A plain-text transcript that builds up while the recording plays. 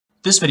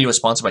This video is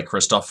sponsored by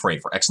Christoph Frey.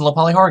 For excellent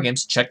poly horror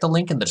games, check the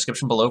link in the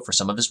description below for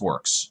some of his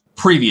works.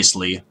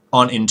 Previously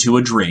on Into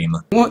a Dream.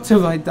 What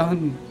have I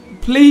done?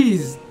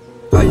 Please!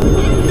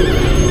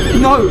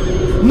 No!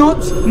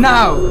 Not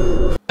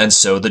now! And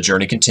so the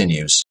journey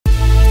continues.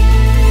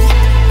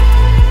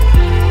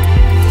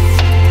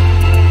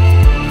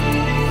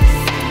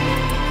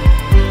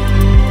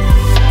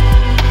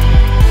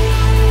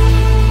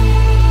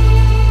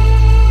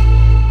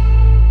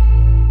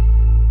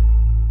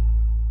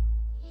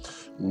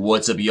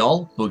 What's up,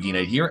 y'all? Boogie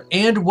Knight here,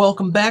 and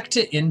welcome back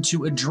to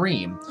Into a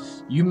Dream.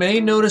 You may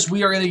notice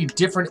we are in a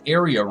different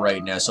area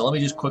right now, so let me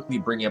just quickly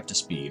bring you up to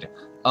speed.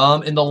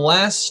 In the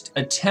last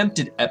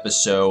attempted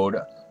episode,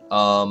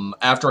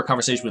 after our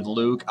conversation with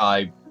Luke,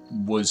 I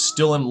was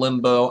still in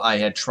limbo. I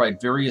had tried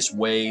various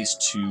ways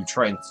to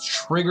try and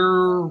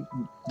trigger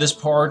this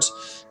part,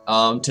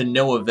 to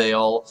no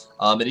avail.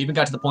 It even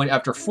got to the point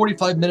after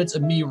 45 minutes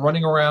of me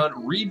running around,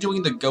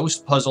 redoing the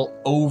ghost puzzle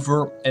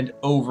over and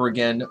over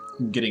again,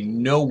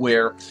 getting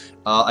nowhere.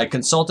 I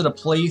consulted a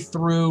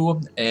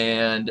playthrough,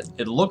 and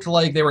it looked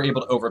like they were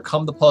able to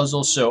overcome the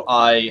puzzle, so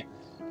I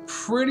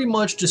pretty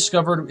much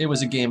discovered it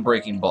was a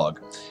game-breaking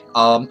bug.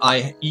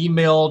 I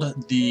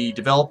emailed the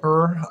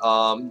developer,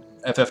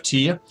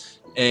 FFT,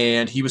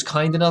 and he was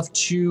kind enough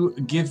to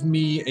give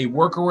me a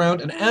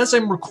workaround, and as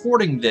I'm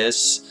recording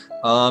this,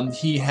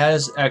 he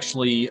has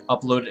actually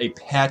uploaded a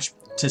patch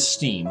to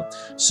Steam.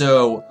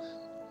 So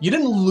you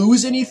didn't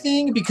lose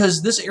anything,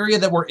 because this area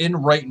that we're in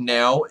right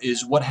now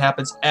is what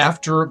happens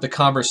after the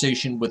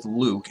conversation with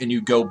Luke, and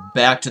you go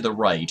back to the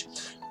right.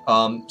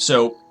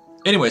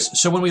 Anyways,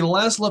 so when we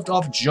last left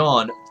off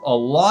John, a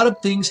lot of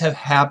things have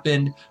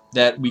happened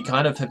that we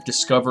kind of have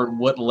discovered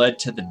what led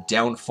to the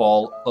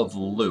downfall of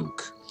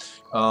Luke.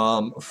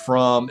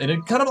 And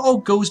it kind of all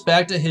goes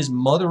back to his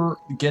mother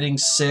getting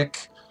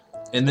sick,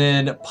 and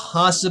then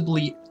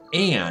possibly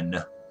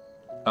Anne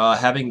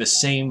having the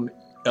same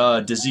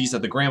disease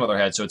that the grandmother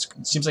had, so it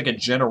seems like a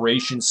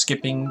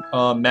generation-skipping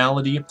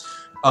malady.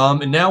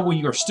 And now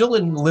we are still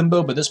in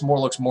limbo, but this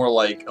looks more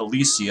like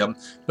Elysium.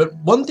 But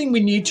one thing we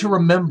need to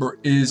remember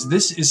is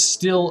this is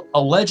still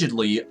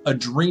allegedly a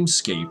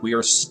dreamscape. We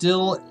are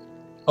still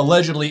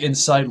allegedly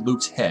inside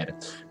Luke's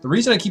head. The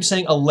reason I keep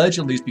saying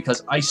allegedly is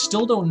because I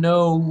still don't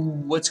know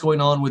what's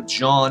going on with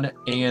John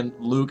and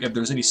Luke, if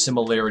there's any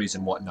similarities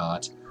and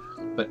whatnot.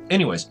 But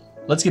anyways,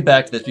 let's get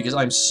back to this, because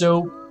I'm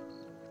so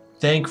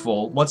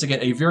thankful. Once again,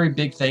 a very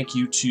big thank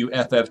you to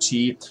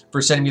FFT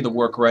for sending me the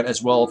workaround,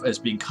 as well as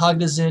being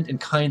cognizant and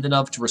kind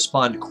enough to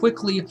respond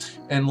quickly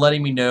and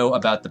letting me know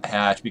about the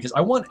patch, because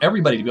I want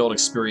everybody to be able to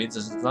experience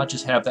this and not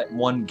just have that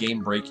one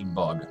game-breaking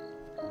bug.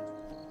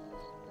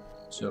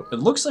 So it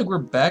looks like we're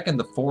back in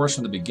the forest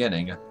from the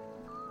beginning.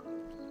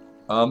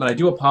 And I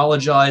do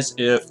apologize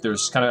if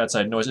there's kind of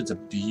outside noise. It's a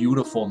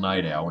beautiful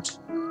night out.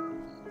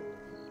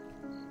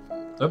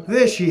 Oh.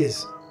 There she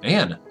is.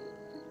 Anne.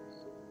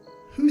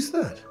 Who's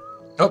that?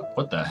 Oh,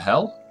 what the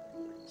hell?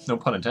 No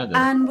pun intended.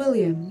 Anne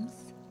Williams.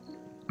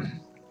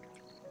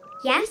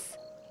 Yes?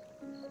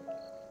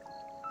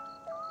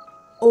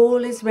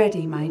 All is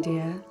ready, my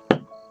dear.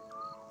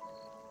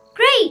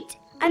 Great!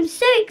 I'm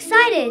so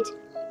excited.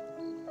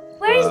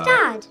 Where is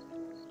Dad?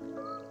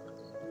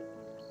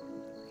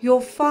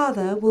 Your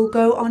father will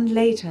go on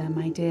later,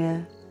 my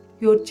dear.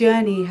 Your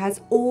journey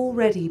has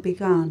already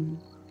begun.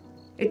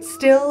 It's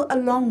still a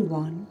long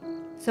one,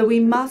 so we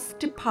must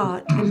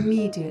depart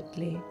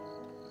immediately.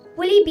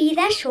 Will he be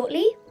there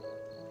shortly?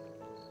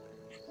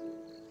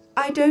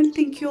 I don't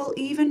think you'll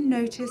even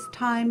notice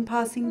time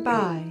passing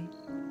by.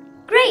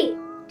 Great!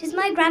 Does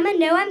my grandma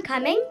know I'm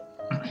coming?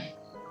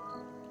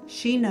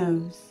 She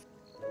knows.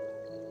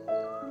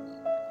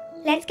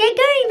 Let's get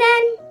going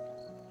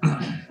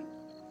then!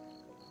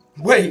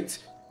 Wait!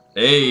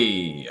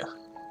 Hey!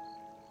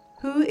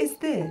 Who is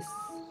this?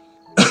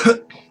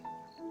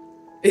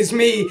 It's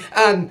me,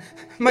 Anne.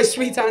 My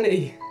sweet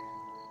Annie.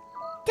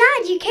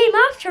 Dad, you came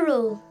after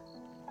all.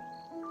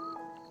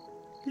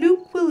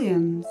 Luke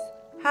Williams,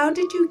 how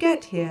did you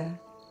get here?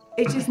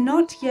 It is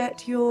not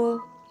yet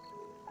your...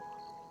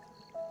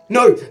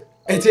 No,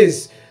 it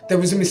is. There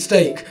was a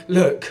mistake.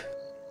 Look.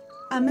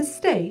 A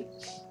mistake?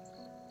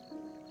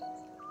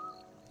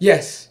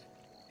 Yes,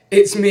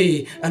 it's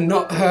me and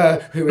not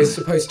her who is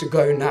supposed to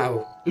go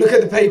now. Look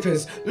at the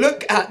papers.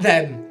 Look at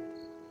them.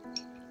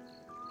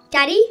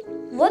 Daddy,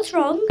 what's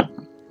wrong?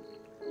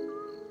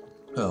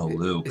 Oh,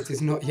 Luke. It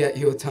is not yet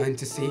your time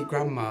to see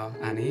Grandma,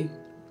 Annie.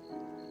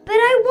 But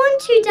I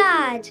want to,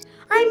 Dad.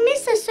 I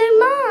miss her so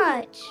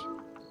much.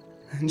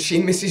 And she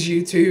misses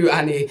you too,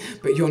 Annie,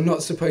 but you're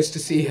not supposed to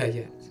see her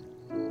yet.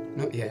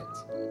 Not yet.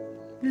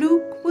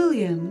 Luke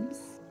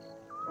Williams?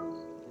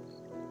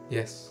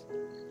 Yes.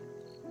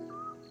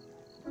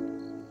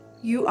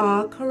 You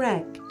are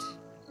correct.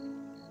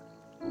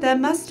 There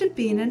must have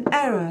been an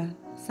error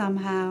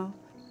somehow.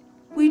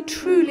 We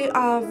truly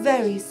are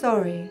very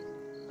sorry.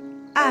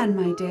 Anne,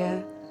 my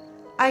dear,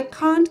 I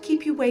can't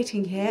keep you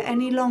waiting here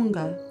any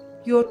longer.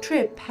 Your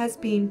trip has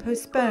been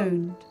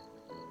postponed.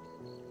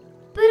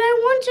 But I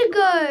want to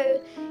go.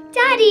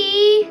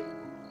 Daddy!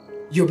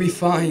 You'll be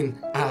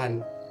fine,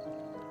 Anne.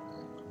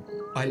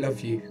 I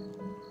love you.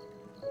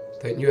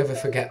 Don't you ever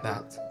forget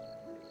that.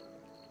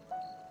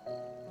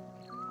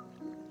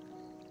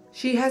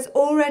 She has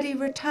already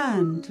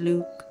returned,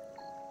 Luke.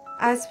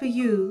 As for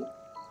you,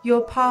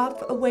 your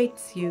path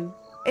awaits you.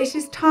 It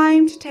is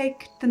time to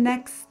take the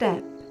next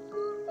step.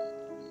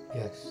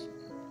 Yes.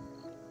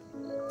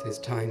 It is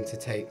time to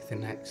take the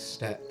next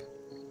step.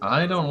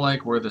 I don't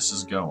like where this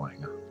is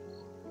going.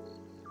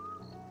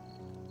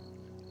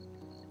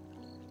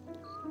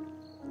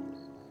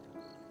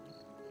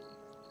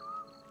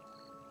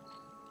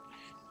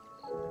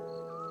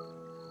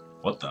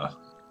 What the?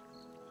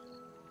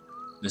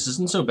 This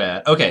isn't so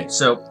bad. Okay,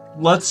 so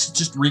let's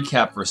just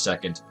recap for a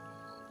second.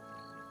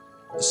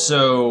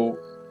 So,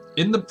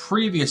 in the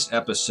previous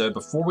episode,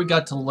 before we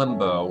got to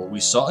Limbo,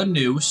 we saw a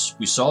noose,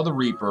 we saw the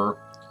Reaper.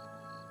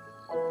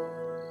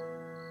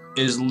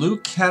 Is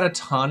Luke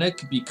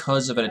catatonic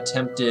because of an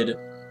attempted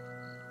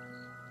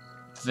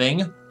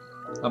thing?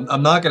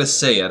 I'm not going to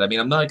say it. I mean,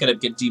 I'm not going to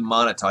get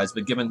demonetized,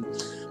 but given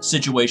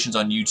situations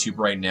on YouTube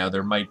right now,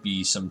 there might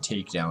be some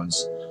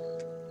takedowns.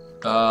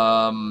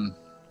 I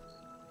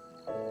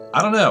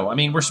don't know. I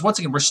mean, once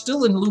again, we're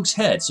still in Luke's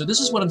head, so this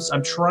is what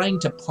I'm trying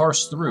to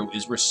parse through,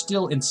 is we're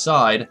still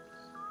inside...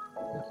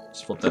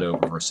 Let's flip that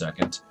over for a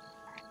second.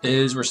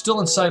 Is we're still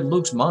inside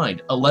Luke's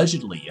mind,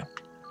 allegedly.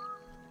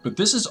 But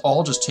this is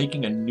all just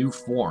taking a new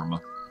form.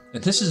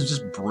 And this is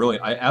just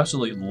brilliant. I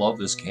absolutely love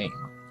this game.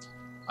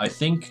 I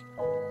think...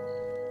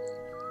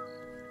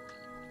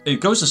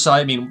 It goes aside,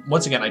 I mean,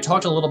 once again, I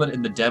talked a little bit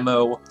in the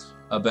demo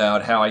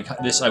about how I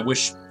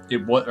wish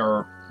it was,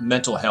 or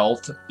mental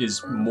health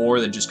is more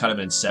than just kind of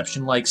an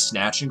Inception-like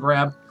snatch and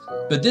grab.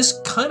 But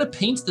this kind of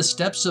paints the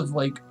steps of,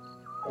 like,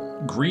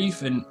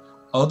 grief and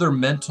other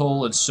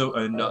mental and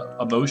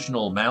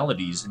emotional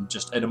maladies and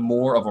just in a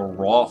more of a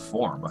raw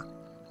form.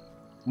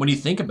 When you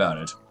think about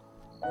it.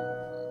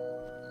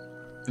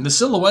 And the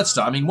silhouette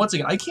style, I mean, once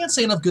again, I can't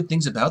say enough good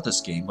things about this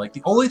game. Like,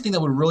 the only thing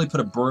that would really put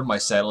a burr in my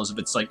saddle is if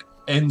it's, like,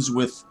 ends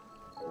with,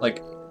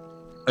 like,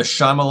 a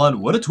Shyamalan,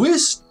 what a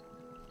twist!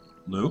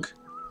 Luke?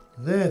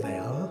 There they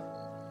are.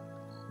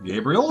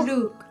 Gabriel?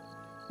 Luke,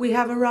 we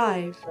have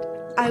arrived.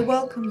 I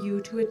welcome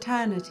you to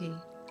eternity.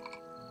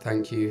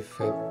 Thank you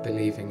for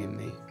believing in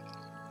me.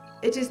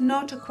 It is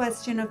not a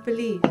question of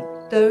belief.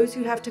 Those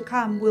who have to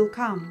come will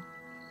come.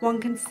 One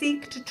can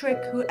seek to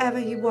trick whoever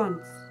he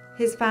wants.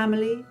 His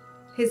family,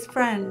 his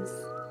friends,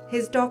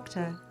 his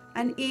doctor,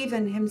 and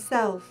even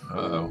himself.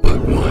 Uh-oh. But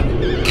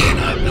one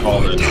cannot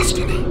avoid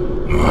destiny.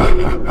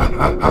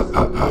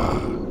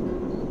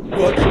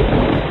 What?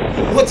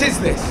 What is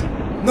this?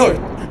 No,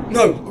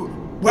 no,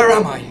 where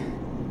am I?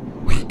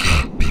 We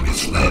can't be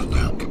misled,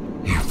 Luke.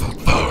 You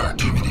fooled far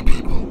too many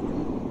people.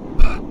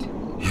 But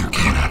you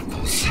cannot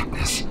fool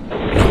sickness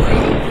nor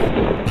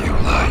health. You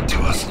lied to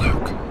us,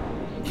 Luke.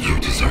 You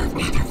deserve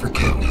neither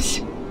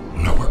forgiveness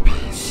nor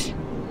peace.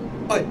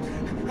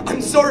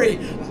 I'm sorry.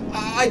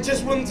 I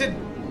just wanted...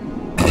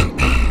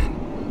 And Anne,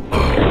 oh,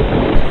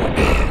 poor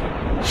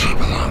Anne, she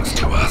belongs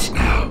to us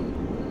now.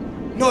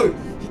 No,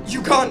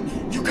 you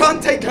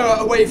can't take her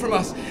away from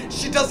us.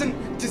 She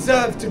doesn't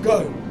deserve to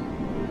go.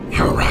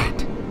 You're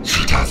right,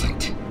 she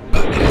doesn't.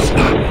 But it is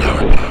not in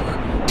our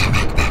power to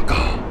make that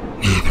call,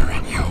 neither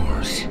in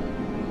yours.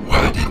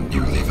 Why didn't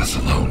you leave us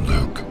alone,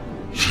 Luke?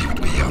 She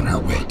would be on her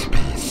way to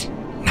peace.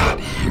 Not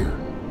here,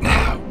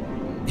 now.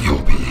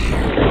 You'll be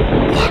here,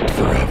 locked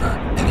forever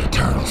in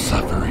eternal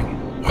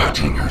suffering,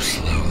 watching her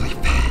slowly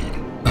fade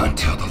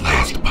until the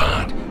last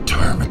bond to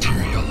her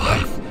material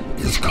life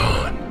is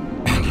gone,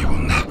 and you will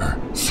never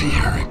see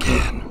her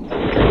again.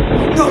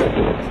 No,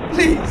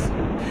 please.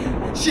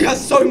 She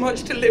has so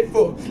much to live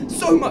for.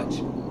 So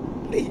much.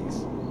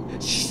 Please.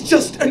 She's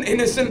just an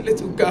innocent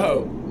little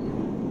girl.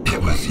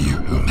 It was you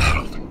who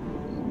meddled.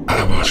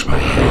 I wash my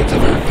hands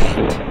of her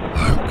feet.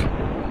 Luke,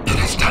 it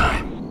is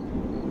time.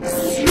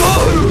 No!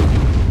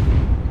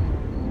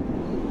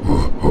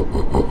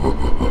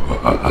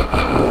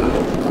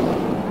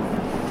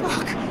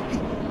 Fuck!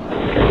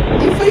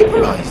 He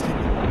vaporized it!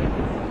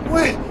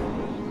 Where?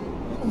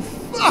 Oh,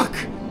 fuck!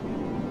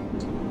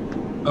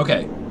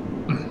 Okay.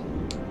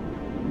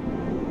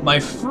 My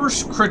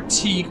first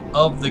critique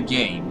of the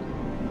game.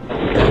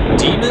 That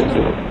demon,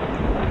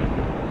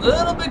 a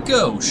little bit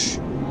gauche,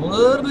 a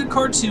little bit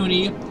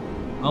cartoony,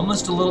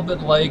 almost a little bit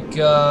like,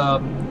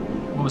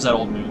 what was that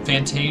old movie?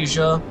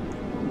 Fantasia.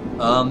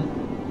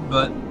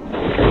 But,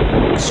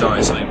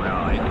 sorry, something in my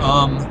eye.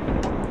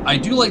 I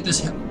do like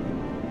this,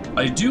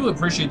 I do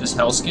appreciate this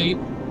hellscape.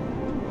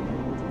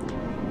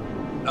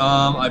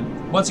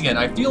 Once again,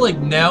 I feel like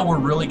now we're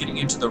really getting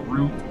into the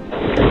root.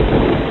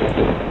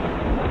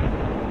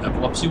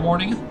 Epilepsy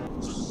warning?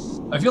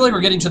 I feel like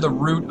we're getting to the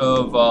root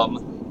of,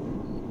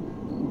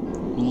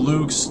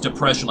 Luke's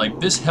depression. Like,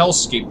 this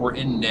hellscape we're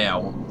in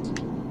now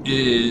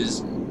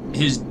is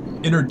his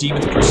inner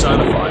demons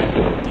personified.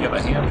 You have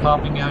a hand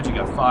popping out, you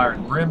got fire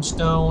and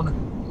brimstone.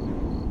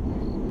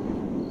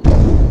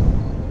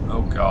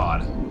 Oh,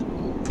 God.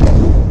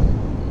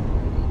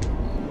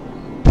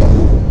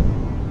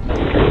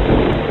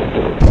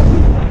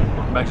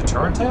 Come back to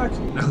turn attack?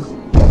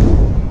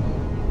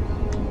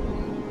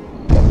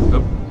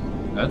 Oh,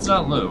 that's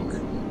not Luke.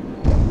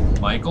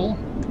 Michael?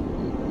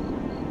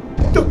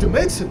 Dr.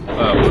 Medicine,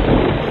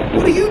 Oh.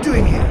 what are you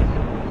doing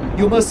here?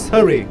 You must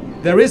hurry.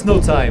 There is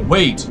no time.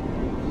 Wait.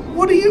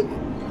 What are you...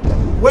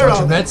 Where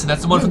Dr. are they? Medicine,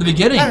 that's the one from the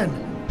beginning. Anne,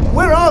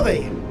 where are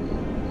they?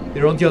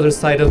 They're on the other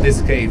side of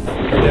this cave, but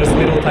there's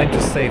little time to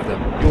save them.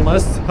 You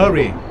must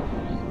hurry.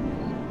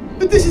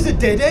 But this is a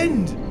dead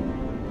end.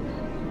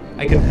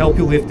 I can help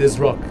you lift this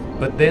rock,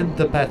 but then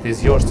the path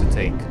is yours to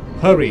take.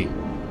 Hurry.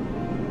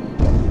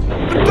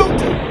 But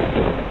Doctor...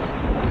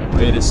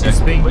 Wait a It's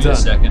second. being Wait a done.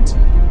 second.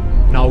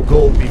 Now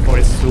go before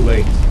it's too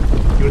late.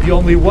 You're the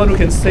only one who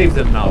can save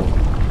them now.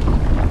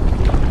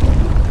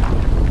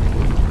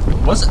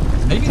 Was it?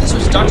 Maybe this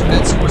was Dr.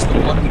 Medicine was the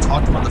one we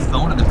talked to on the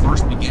phone in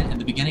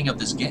the beginning of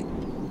this game.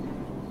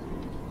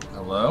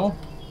 Hello?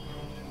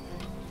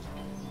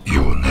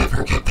 You will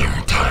never get there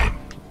in time.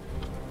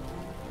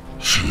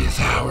 She is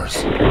ours,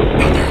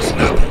 and there's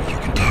nothing you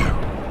can do.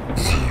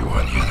 See you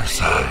on the other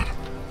side.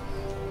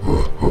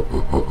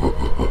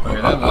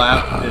 Okay, that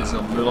laugh is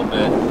a little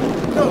bit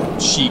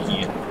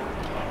cheeky.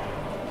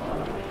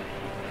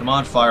 Come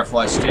on,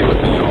 Firefly, stay with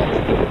me, y'all.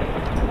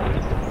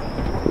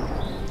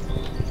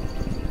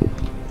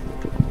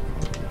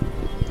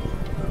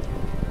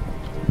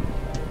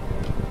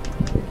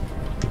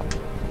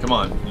 Come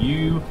on,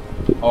 you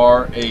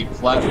are a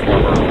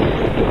platformer.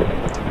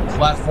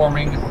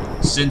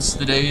 Platforming since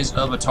the days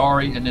of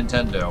Atari and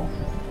Nintendo.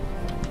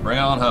 Bring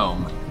it on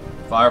home.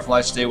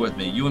 Firefly, stay with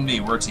me. You and me,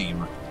 we're a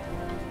team.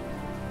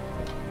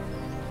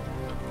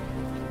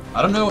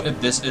 I don't know if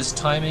this is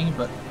timing,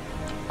 but...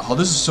 Oh,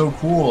 this is so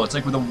cool. It's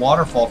like with a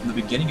waterfall from the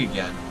beginning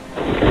again.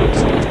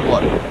 So much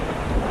blood.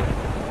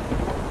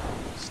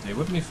 Stay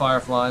with me,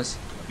 Fireflies.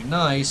 That'd be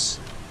nice.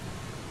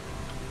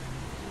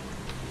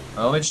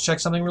 Oh, let me just check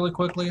something really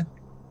quickly.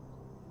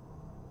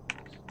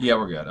 Yeah,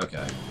 we're good.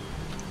 Okay.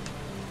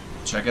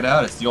 Check it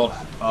out. It's the old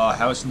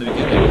house in the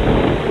beginning.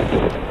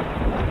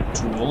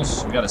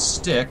 Tools. We got a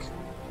stick.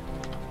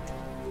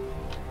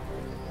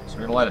 So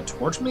we're gonna light a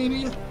torch,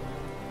 maybe?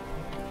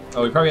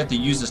 Oh, we probably have to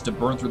use this to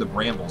burn through the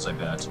brambles, I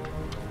bet.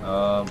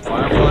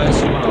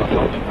 Fireflies, you wanna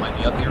help me? Might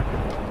be up here.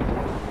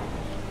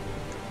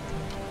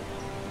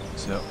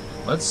 So,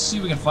 let's see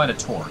if we can find a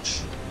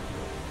torch.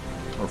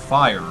 Or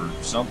fire, or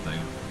something.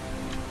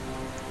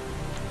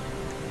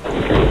 I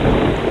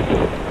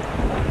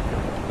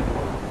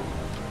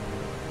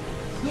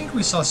think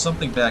we saw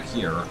something back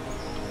here.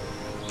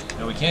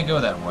 No, we can't go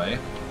that way.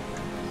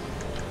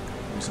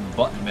 Do some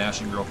button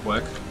mashing real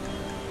quick.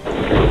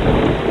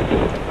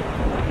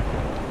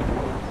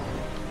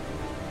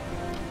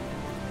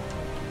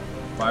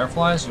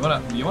 Fireflies, you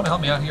wanna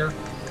help me out here?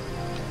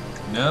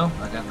 No?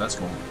 Okay, that's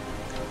cool.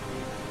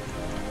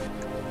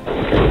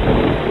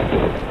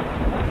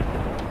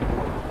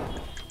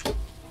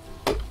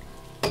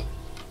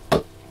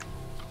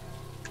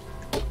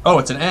 Oh,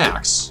 it's an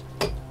axe.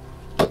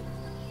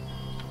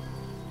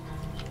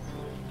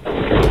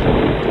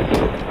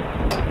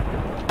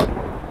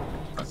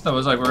 I thought it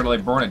was like we were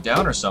gonna burn it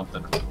down or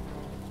something.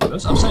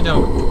 Those upside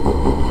down.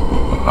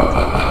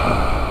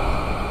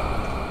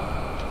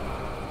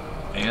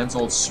 Anne's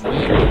old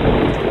swing.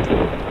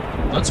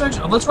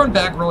 Let's run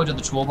back really to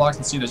the toolbox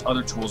and see if there's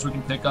other tools we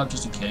can pick up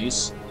just in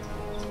case.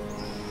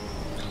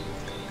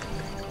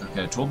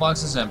 Okay,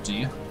 toolbox is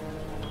empty.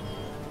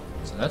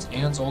 So that's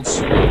Anne's old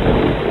swing.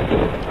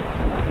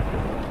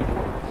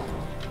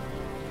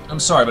 I'm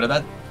sorry, but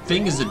that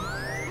thing is a...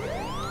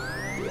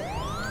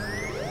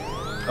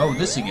 Oh,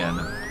 this again.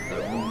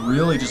 We're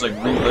really just like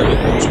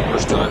reliving those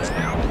worst times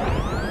now.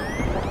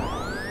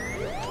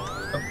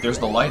 Oh, there's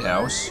the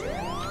lighthouse.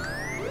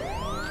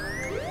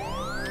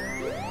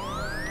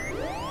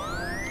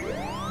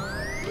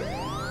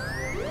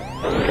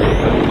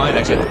 I might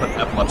actually have to put an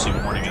epilepsy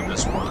warning in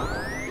this one.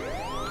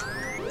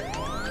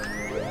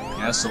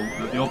 Yeah, so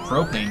the old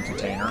propane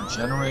container,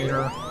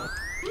 generator.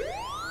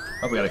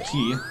 Oh, we got a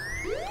key.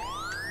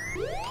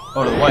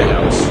 Oh, to the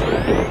lighthouse.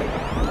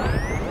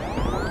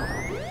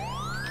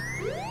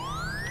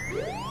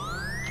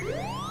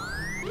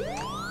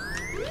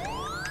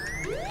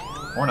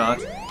 Or not.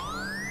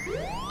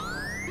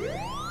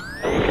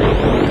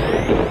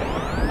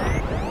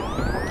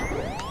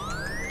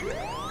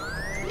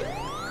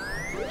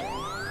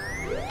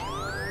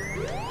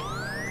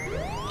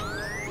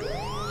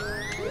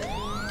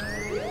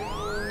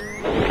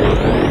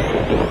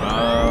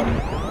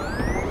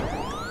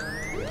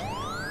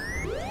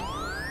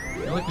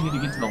 I feel like we need to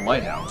get to the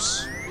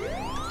lighthouse.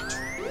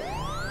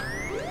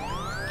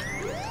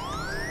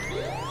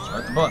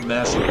 Start the button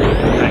mash.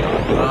 Hang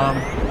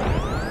on.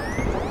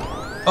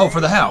 Oh,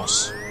 for the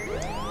house.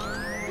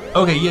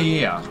 Okay,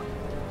 yeah.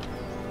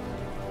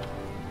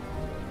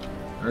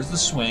 There's the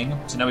swing.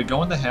 So now we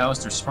go in the house.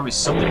 There's probably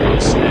something we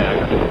can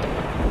snag.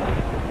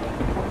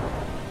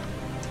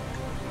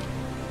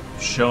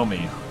 Show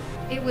me.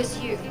 It was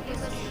you.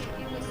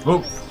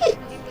 Whoa.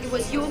 It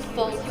was your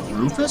fault.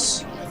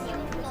 Rufus?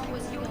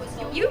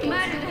 You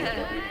murdered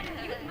her.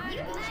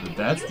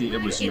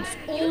 It was you. It's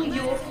all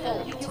your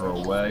fault. Throw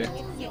away.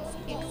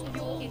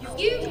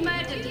 You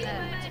murdered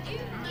her.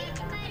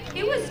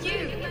 It was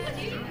you.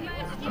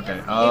 Okay,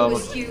 It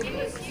was you.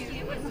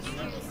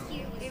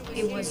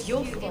 It was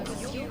your fault.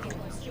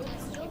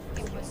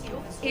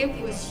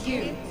 It was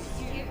you.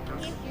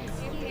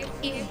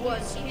 It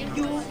was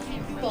your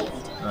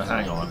fault.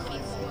 hang on.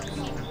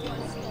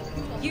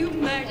 You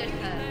murdered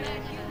her.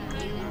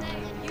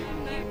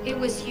 It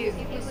was you.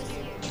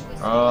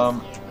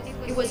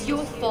 It was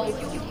your fault.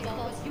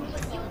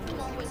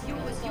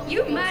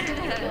 You murdered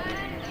her.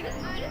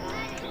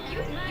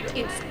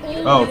 It's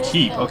all Oh, your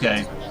keep, fault.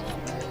 okay.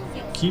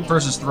 Keep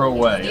versus throw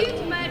away.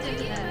 You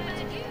murdered her.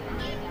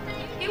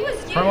 It was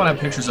you. Probably want to have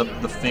pictures of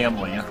the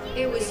family.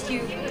 It was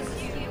you.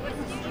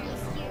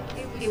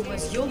 It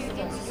was your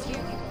fault.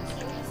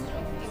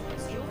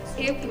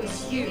 It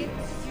was you.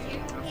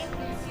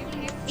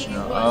 It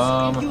No,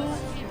 was your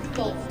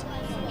fault.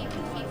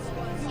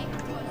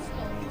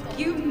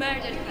 You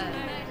murdered her.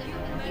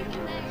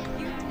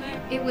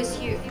 It was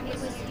you.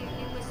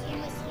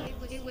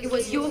 It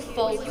was your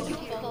fault.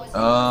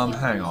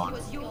 Hang on.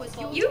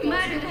 You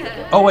murdered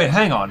her. Oh, wait,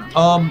 hang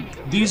on.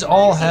 These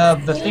all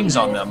have the things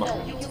on them.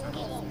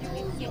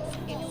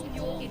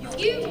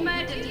 You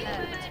murdered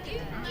her.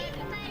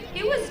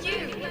 It was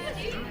you.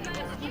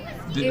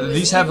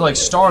 These have, like,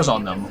 stars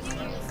on them.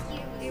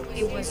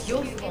 It was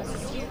your fault.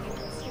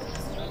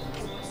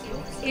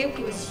 It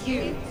was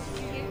you.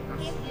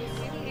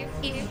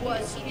 It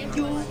was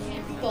your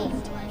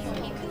fault.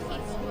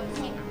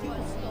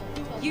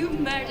 You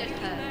murdered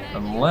her.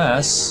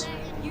 Unless...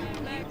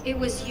 It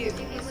was you.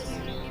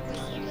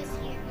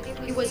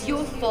 It was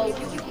your fault.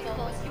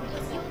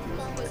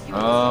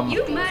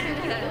 You murdered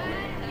her.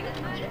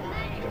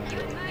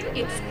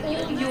 It's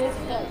all your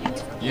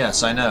fault.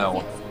 Yes, I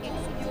know.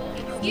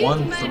 You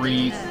 1, murdered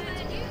 3, her.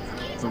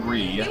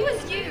 3. It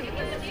was you.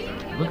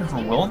 Looking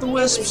for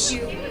will-o'-the-wisps.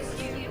 It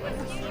was you.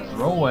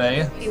 Throw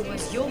away. It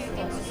was your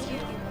fault.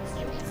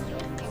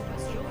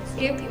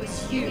 It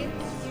was you.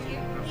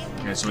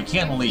 Okay, so we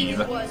can't leave.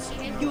 It was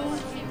your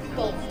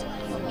fault.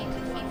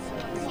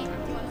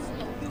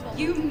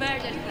 You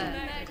murdered her.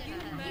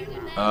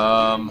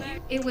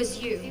 It was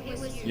you.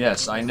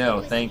 Yes, I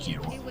know, thank you.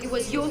 It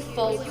was your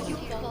fault.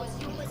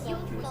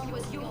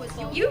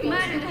 You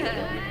murdered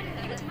her.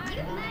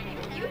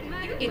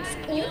 It's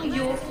all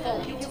your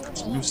fault.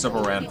 Let's move stuff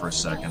around for a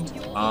second.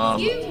 You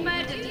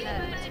murdered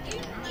her.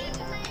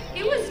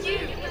 It was you.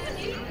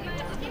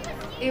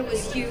 It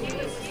was you.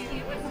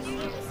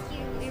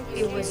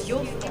 It was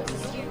your fault.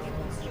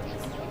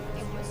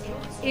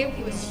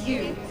 It was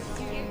you.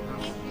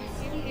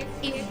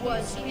 It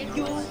was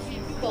your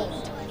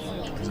fault.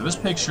 because of this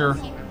picture.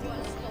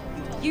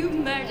 You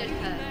murdered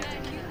her.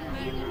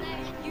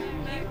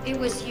 It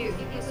was you.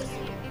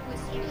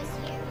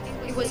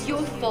 It was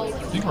your fault.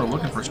 I think we're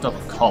looking for stuff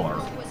of color.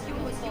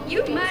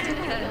 You murdered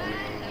her.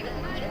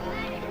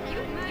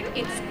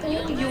 It's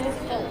all your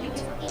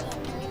fault.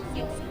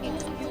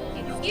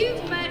 You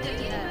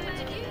murdered her.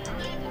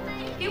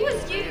 It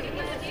was you.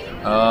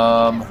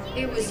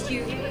 It was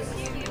you.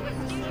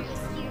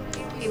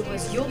 It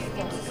was your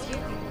fault.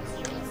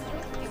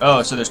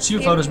 Oh, so there's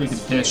two photos we can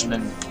pitch, and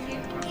then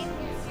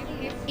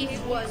It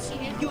was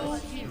your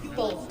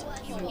fault.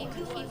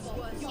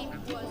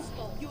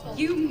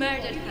 You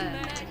murdered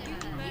her.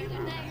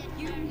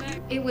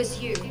 It was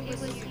you.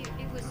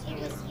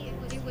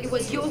 It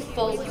was your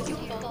fault.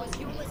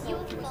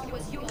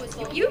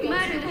 You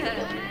murdered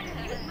her.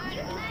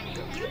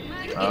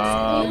 It's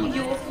all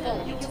your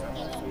fault.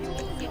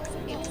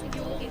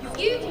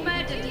 You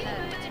murdered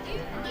her.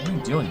 what are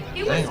you doing?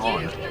 It Hang was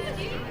on. you.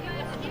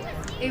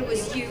 It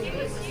was you.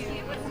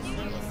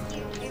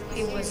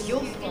 It was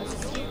your fault.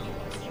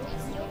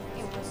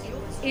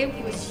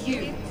 It was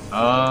you.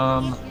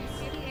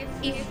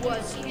 It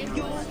was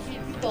your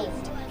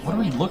fault. What are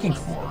we looking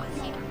for?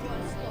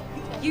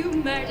 You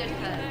murdered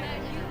her.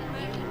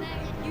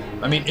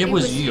 I mean, it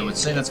was you. It's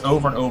saying that's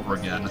over and over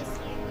again.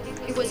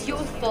 It was your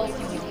fault.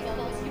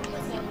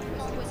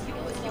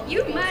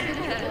 You murdered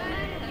her.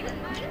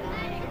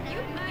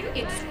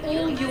 It's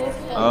all your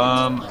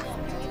fault.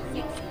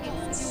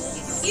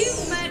 You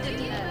murdered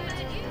her.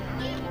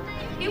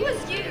 It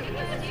was you.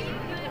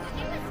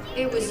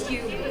 It was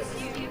you.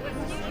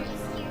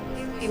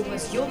 It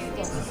was your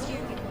fault.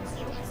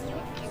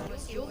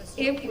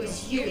 It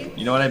was you.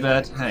 You know what I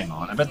bet? Hang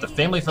on. I bet the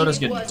family photos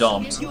get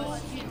dumped,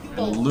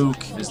 and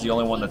Luke is the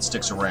only one that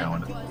sticks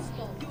around.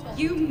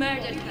 You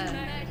murdered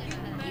her.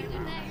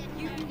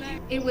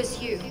 It was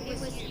you.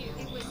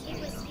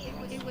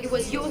 It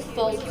was your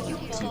fault.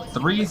 See,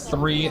 3,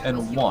 3,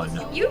 and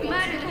 1. You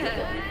murdered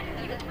her.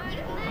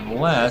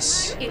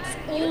 Unless... It's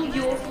all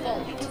your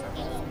fault.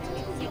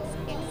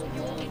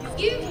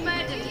 You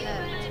murdered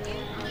her.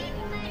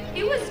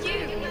 It was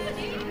you.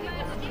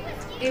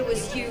 It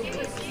was you.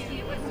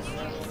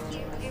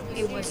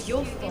 It was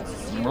your fault.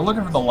 We're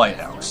looking for the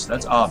lighthouse.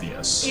 That's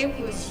obvious. It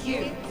was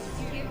you.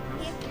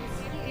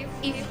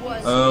 It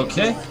was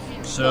Okay.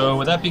 So,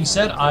 with that being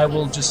said, I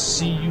will just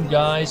see you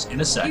guys in a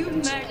you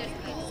second. murdered her.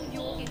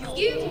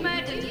 You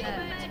murdered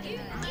her.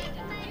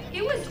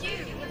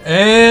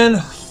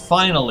 And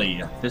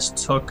finally, this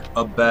took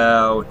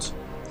about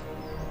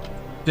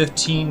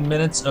 15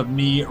 minutes of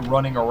me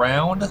running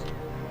around.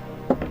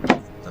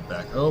 Flip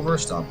back over,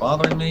 stop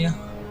bothering me.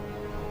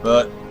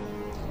 But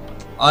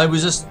I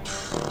was just...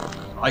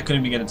 I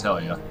couldn't begin to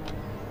tell you.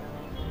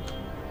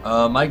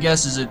 My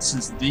guess is that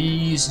since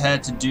these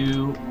had to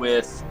do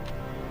with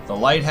the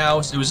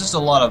lighthouse, it was just a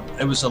lot of...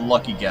 It was a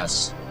lucky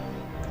guess.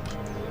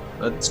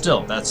 But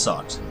still, that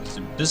sucked.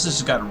 This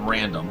just got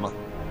random.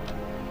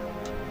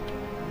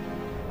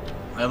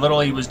 I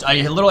literally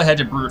had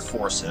to brute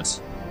force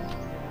it.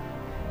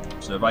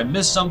 So if I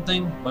missed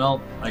something,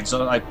 well, I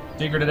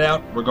figured it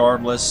out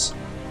regardless.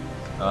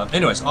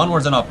 Anyways,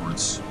 onwards and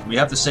upwards. We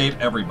have to save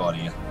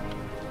everybody.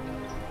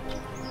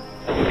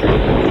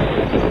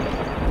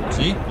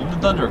 See? Even the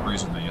thunder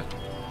agrees with me.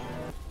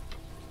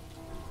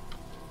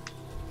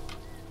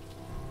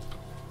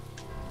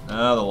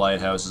 Now the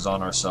lighthouse is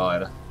on our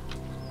side.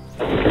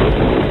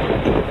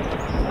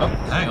 Oh,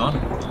 hang on.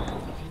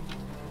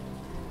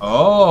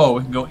 Oh,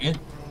 we can go in.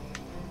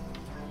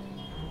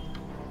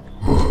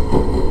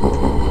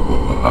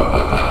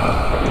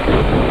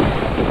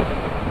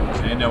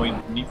 Okay, now we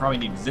probably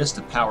need this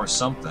to power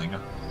something.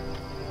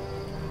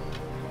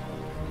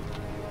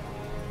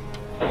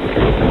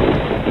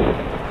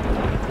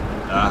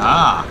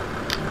 Aha!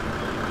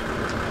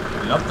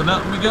 And up the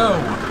mountain we go!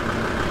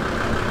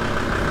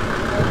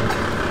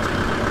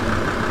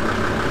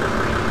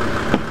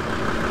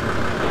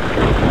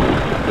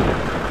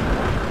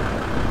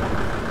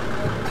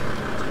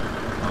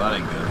 Oh, that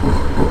ain't good.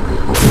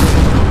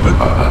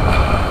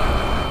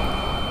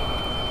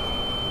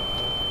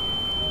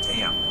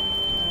 Damn.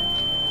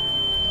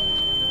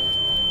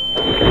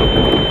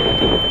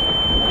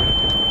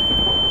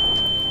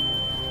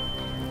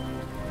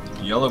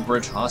 Yellow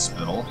Bridge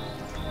Hospital.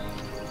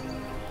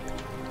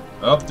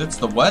 Oh, it's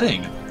the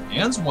wedding.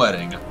 Anne's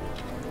wedding.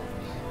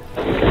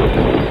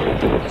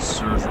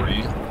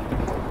 Surgery.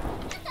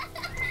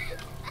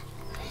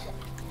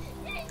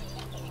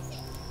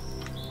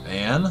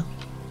 Anne?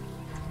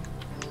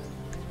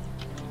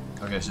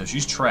 Okay, so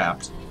she's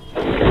trapped.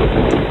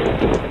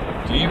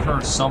 Gave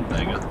her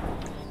something.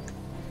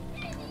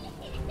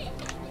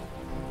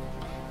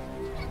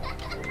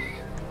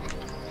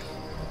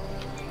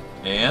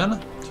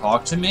 Anne?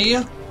 Talk to me?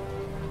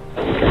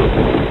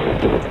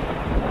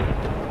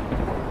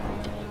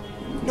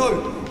 No,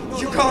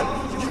 you can't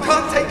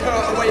take her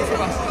away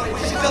from us.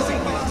 She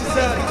doesn't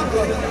deserve to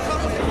go.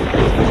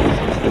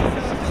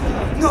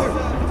 No,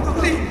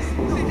 please.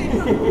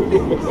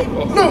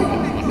 No!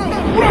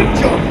 Run,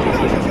 John!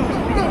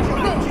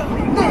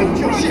 No,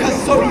 John! She has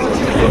so much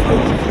to live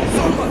for.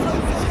 So much.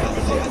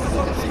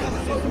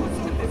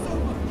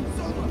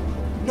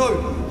 No,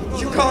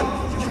 you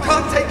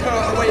can't take her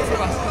away from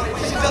us.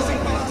 She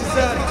doesn't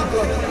deserve to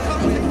go.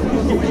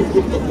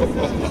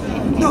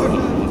 No,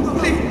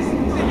 please.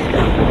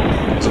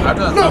 So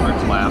after that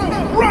thunderclap...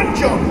 Run,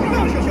 John!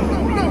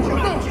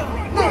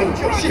 No,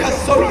 John! She has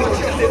so much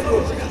to live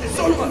for.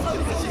 So much.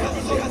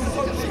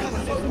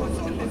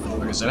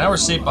 Okay, so now we're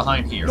safe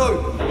behind here. No,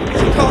 you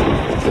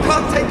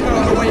can't take her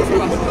away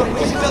from us.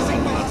 She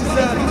doesn't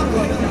deserve to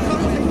go.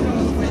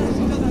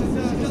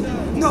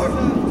 No,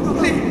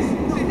 please.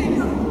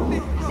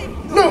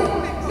 No!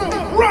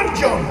 Run,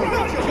 John!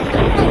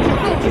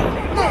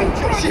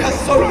 She has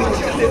so much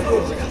to live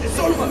for.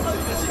 So much.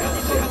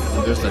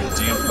 There's that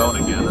damn phone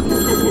again.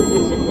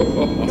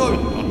 No,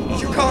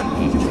 you can't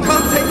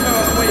take her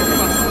away from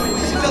us.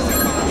 She doesn't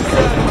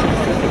deserve to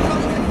go.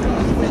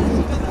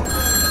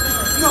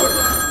 No,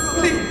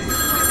 please.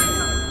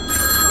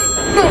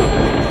 No!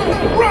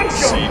 Run, John!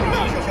 Save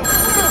me.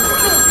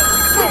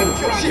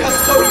 She has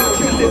so much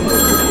to live for.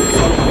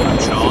 So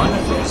much. John,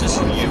 is this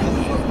you?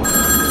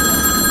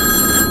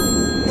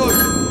 No,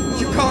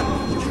 you can't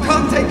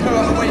take her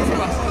away from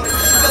us.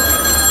 She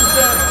doesn't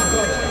deserve to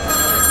go.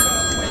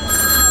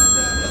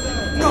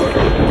 No,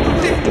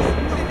 please.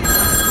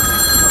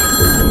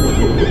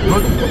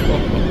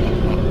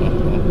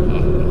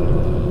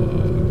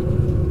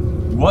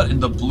 What in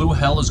the blue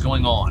hell is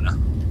going on?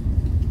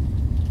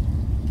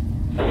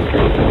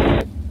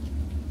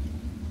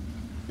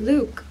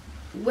 Luke,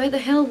 where the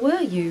hell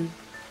were you?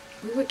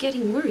 We were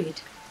getting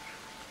worried.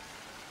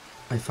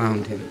 I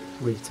found him,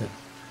 Rita.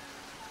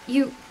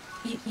 You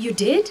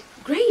did?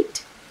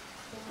 Great.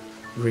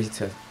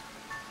 Rita.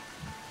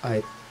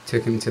 I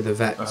took him to the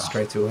vet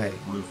straight away.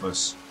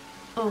 Rufus.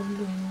 Oh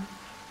no.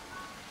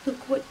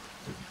 Look, what...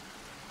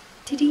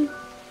 Did he...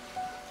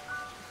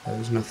 There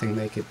was nothing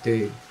they could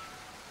do.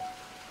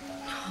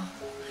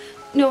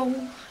 No.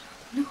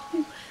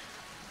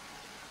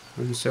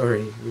 I'm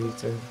sorry,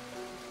 Rita.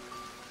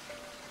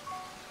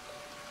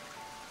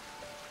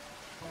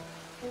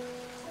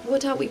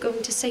 What are we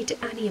going to say to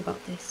Annie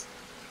about this?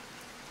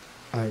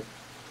 I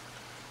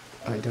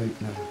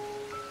don't know.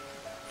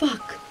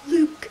 Fuck,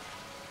 Luke.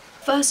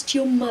 First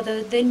your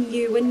mother, then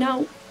you, and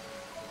now...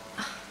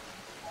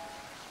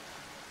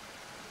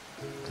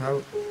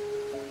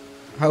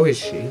 How is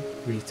she,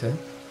 Rita?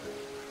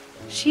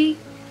 She...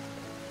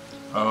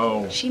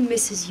 Oh. She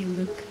misses you,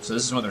 Luke. So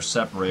this is when they're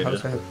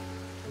separated.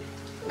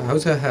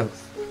 How's her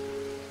health?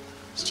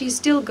 She's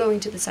still going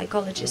to the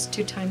psychologist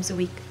 2 times a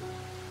week.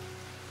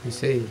 I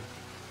see.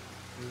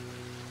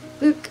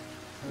 Luke,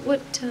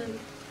 what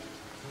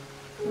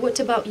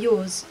about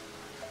yours?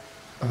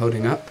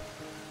 Holding up?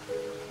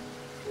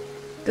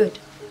 Good.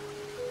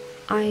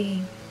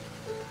 I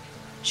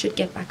should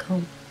get back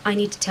home. I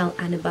need to tell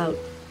Anne about...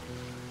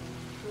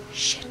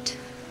 Shit.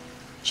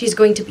 She's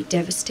going to be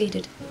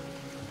devastated.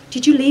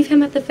 Did you leave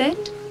him at the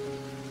vet?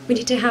 We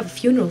need to have a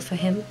funeral for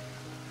him.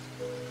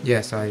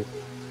 Yes,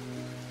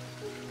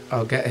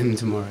 I'll get him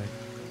tomorrow.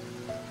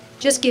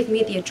 Just give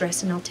me the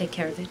address and I'll take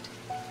care of it.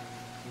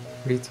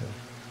 Rita.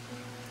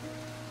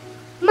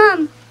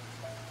 Mum,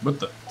 What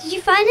the? did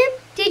you find him?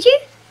 Did you?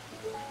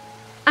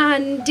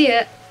 Anne,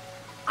 dear,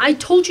 I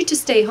told you to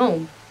stay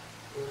home.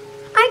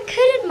 I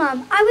couldn't,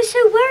 Mum. I was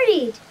so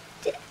worried.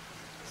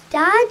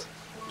 Dad?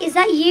 Is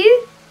that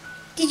you?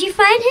 Did you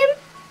find him?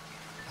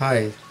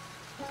 Hi,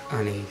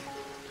 Annie.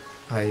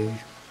 I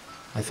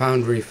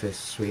found Rufus,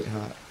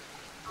 sweetheart.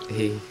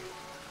 He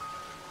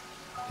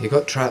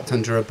got trapped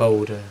under a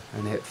boulder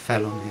and it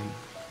fell on him.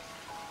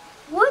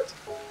 What?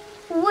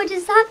 What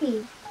does that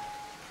mean?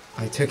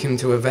 I took him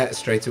to a vet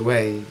straight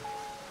away,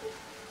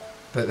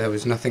 but there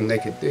was nothing they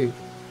could do.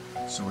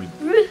 So we...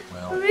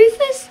 well...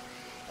 Rufus?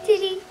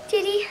 Did he...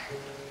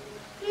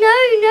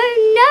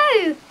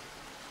 No!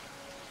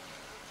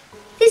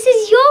 This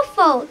is your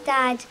fault,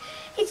 Dad.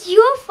 It's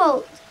your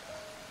fault.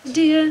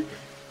 Dear...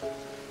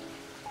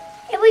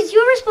 It was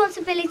your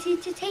responsibility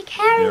to take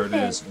care of him.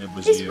 There it is. It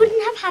was This you.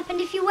 wouldn't have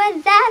happened if you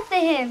weren't there for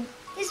him.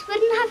 This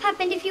wouldn't have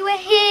happened if you were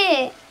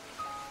here.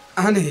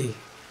 Annie!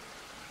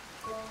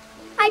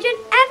 I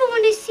don't ever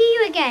want to see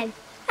you again.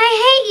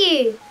 I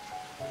hate you.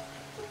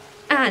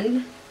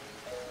 Anne,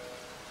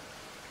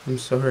 I'm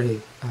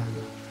sorry,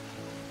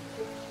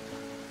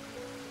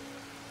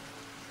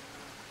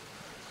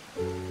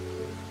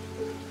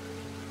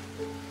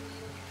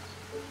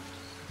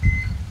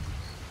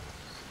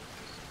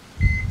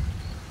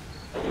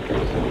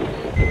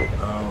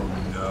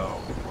 Oh,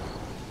 no.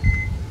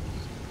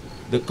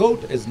 The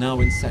court is now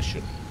in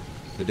session.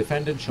 The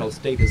defendant shall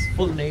state his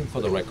full name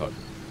for the record.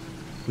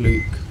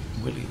 Luke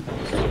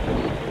Williams.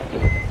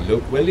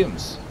 Luke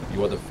Williams,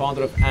 you are the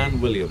father of Anne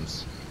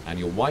Williams, and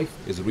your wife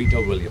is Rita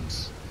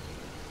Williams.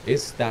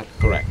 Is that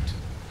correct?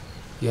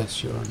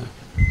 Yes, Your Honor.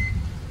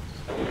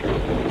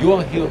 You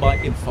are hereby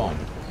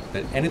informed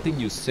that anything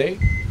you say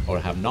or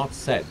have not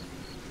said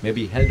may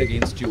be held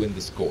against you in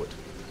this court.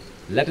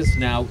 Let us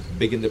now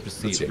begin the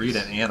proceedings. Let's read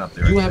an Anne up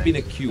there. You I have think.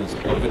 been accused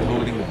of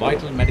withholding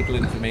vital medical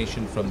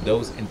information from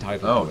those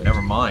entitled Oh, to it.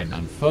 never mind.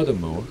 And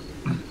furthermore,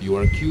 you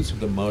are accused of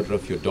the murder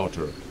of your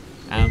daughter,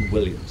 Anne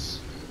Williams.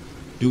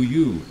 Do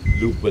you,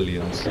 Luke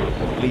Williams,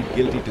 plead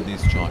guilty to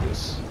these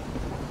charges?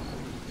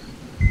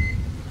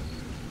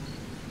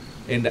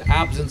 In the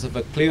absence of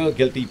a clear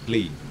guilty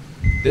plea,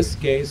 this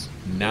case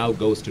now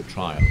goes to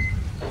trial.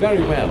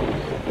 Very well.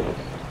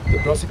 The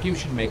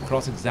prosecution may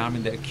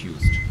cross-examine the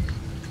accused.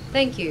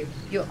 thank you,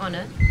 Your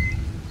Honor.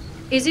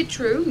 Is it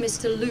true,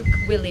 Mr. Luke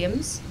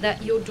Williams,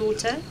 that your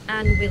daughter,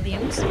 Anne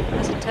Williams,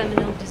 has a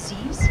terminal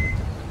disease?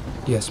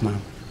 Yes,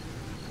 ma'am.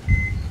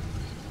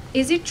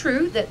 Is it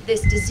true that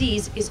this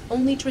disease is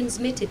only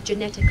transmitted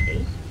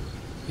genetically?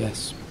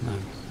 Yes,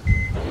 ma'am.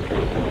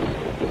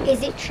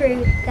 Is it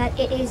true that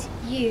it is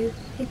you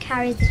who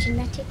carries the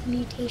genetic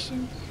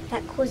mutation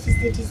that causes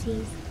the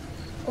disease,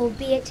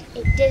 albeit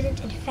it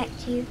didn't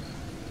infect you?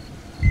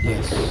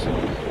 Yes,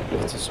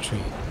 it is true.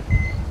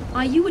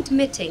 Are you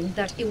admitting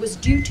that it was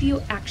due to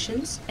your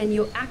actions and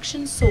your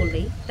actions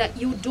solely that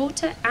your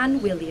daughter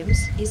Anne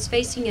Williams is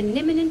facing an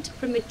imminent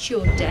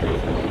premature death?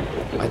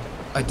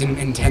 I didn't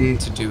intend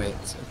to do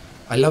it.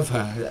 I love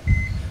her.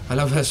 I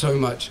love her so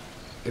much.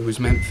 It was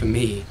meant for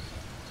me.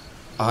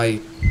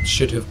 I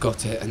should have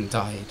got it and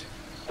died.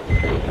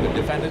 The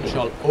defendant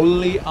shall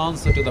only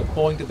answer to the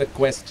point of the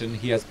question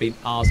he has been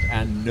asked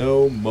and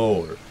no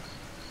more.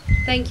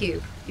 Thank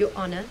you, Your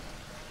Honor.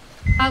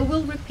 I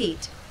will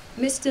repeat.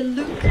 Mr.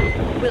 Luke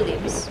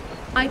Williams,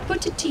 I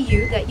put it to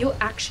you that your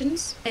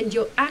actions and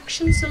your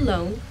actions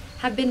alone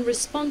have been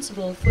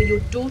responsible for your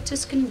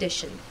daughter's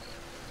condition.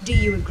 Do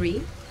you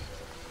agree?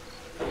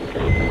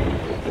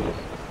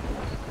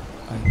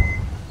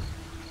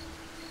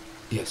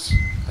 Yes,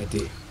 I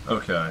do.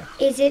 Okay.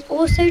 Is it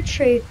also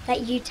true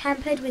that you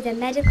tampered with a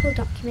medical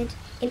document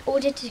in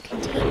order to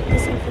contain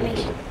this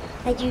information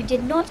that you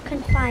did not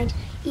confide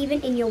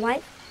even in your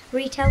wife,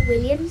 Rita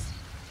Williams,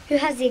 who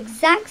has the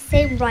exact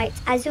same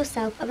rights as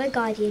yourself of a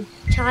guardian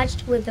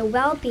charged with the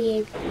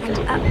well-being and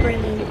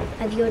upbringing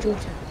of your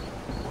daughter?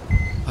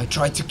 I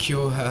tried to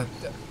cure her.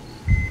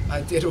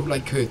 I did all I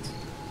could.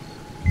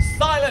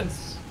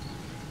 Silence!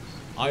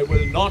 I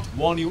will not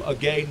warn you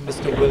again,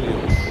 Mr.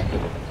 Williams.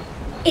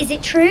 Is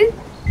it true?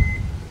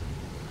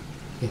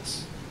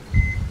 Yes.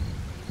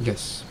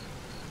 Yes.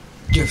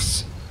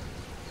 Yes.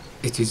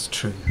 It is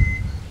true.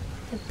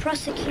 The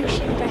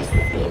prosecution rests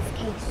its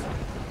case.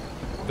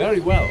 Very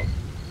well.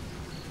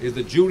 Is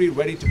the jury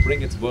ready to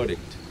bring its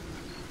verdict?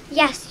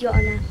 Yes, Your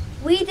Honor.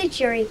 We, the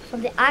jury,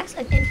 from the acts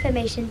of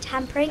information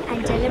tampering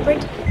and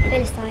deliberate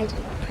filicide,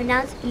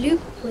 pronounce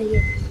Luke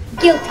Williams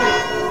guilty.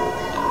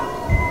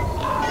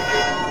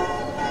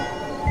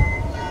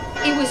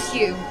 It was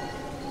you.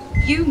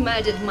 You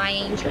murdered my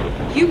angel.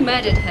 You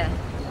murdered her.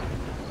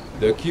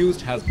 The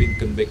accused has been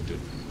convicted.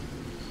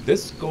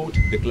 This court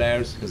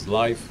declares his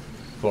life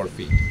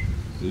forfeit.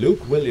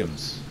 Luke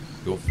Williams,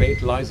 your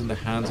fate lies in the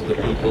hands of the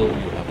people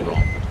you have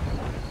wronged.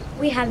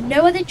 We have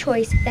no other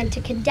choice than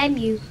to condemn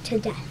you to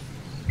death.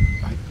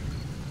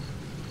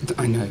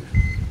 I know.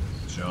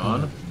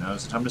 John,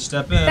 now's the time to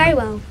step in. Very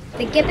well.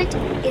 The gibbet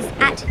is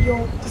at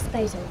your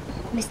disposal,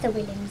 Mr.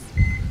 Williams.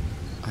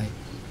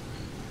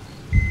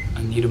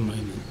 I need a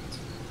moment.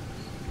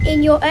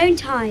 In your own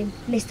time,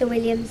 Mr.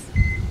 Williams.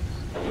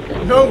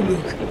 No,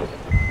 Luke.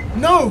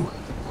 No!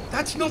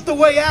 That's not the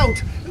way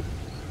out.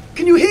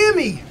 Can you hear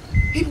me?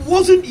 It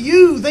wasn't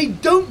you. They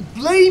don't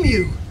blame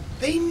you.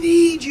 They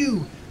need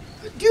you.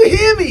 Do you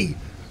hear me?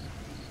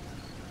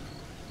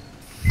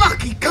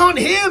 Fuck, he can't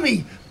hear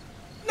me.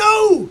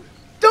 No!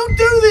 Don't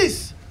do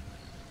this!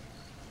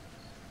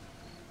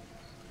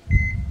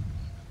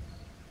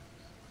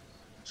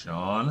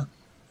 John.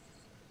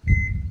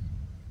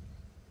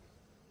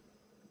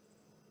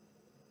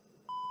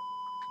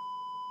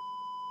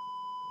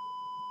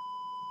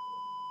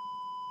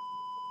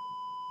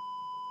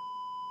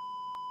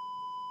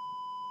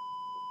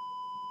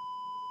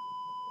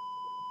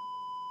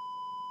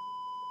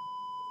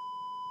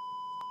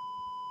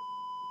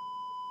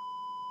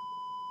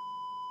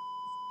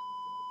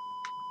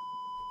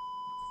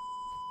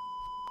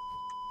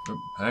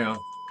 Hang on.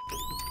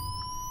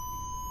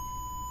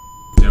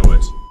 Do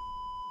it.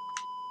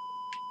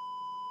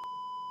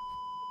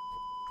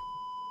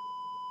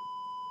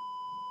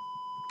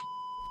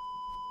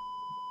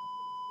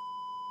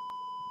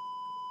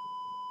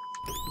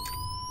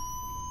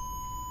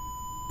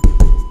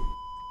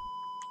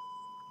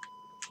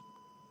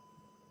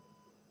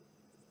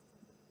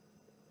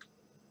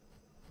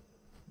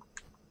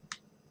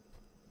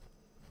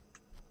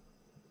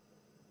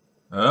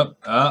 Up,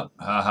 ha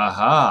ha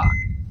ha.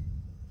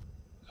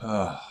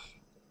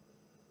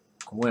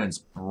 Gwen's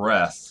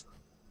breath.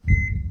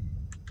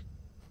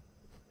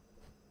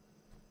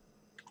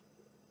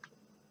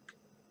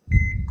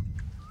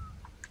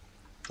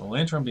 The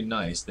lantern would be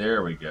nice.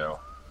 There we go.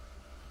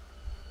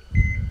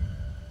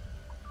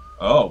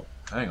 Oh,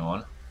 hang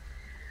on.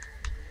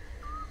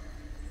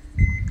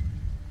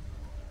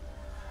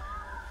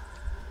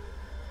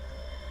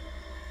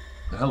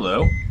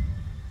 Hello.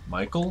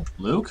 Michael?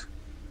 Luke?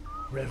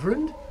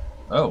 Reverend?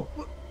 Oh.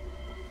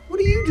 What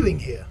are you doing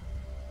here?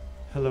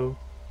 Hello.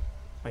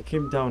 I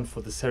came down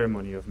for the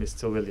ceremony of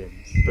Mr.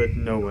 Williams, but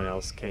no one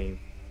else came.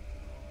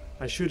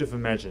 I should have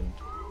imagined.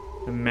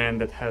 A man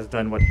that has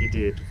done what he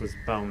did was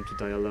bound to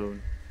die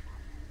alone.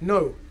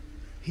 No,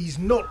 he's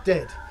not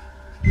dead.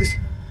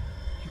 Listen,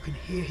 you can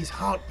hear his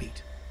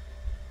heartbeat.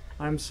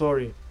 I'm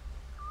sorry.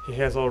 He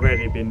has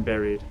already been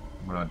buried.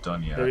 We're not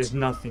done yet. There is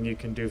nothing you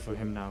can do for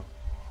him now.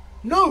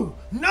 No,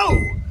 no!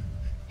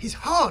 His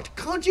heart,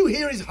 can't you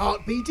hear his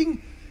heart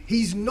beating?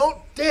 He's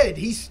not dead,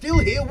 he's still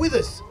here with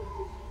us.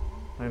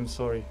 I'm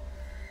sorry.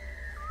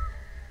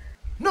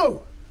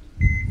 No!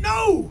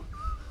 No!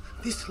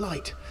 This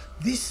light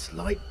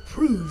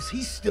proves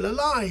he's still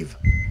alive.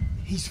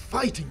 He's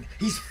fighting,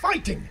 he's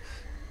fighting.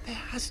 There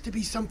has to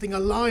be something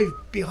alive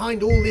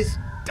behind all this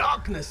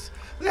darkness.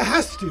 There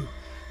has to,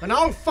 and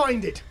I'll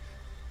find it.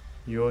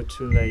 You're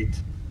too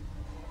late.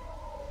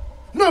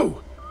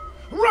 No!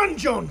 Run,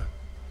 John!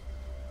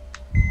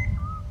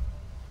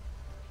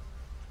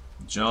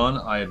 John,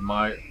 I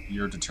admire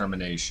your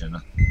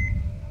determination.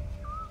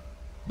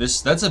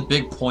 That's a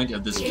big point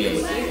of this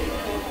game.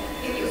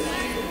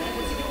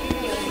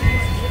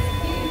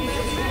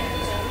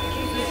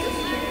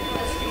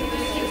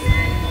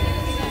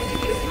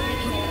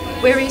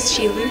 Where is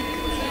she, Luke?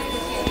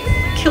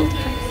 Killed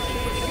her.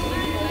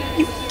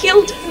 You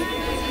killed her.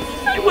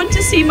 I want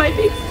to see my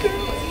baby girl.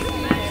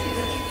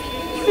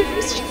 Where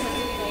is she?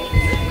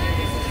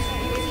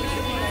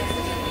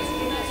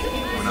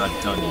 We're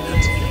not done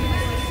yet.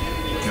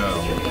 Go.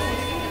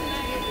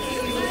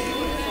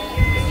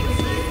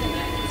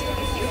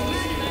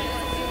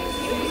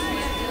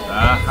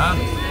 Aha.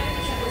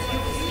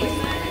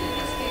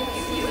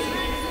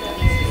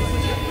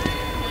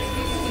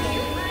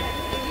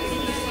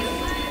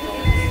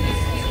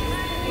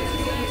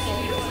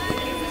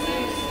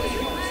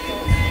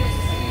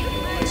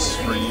 It's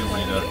for you,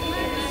 Rita.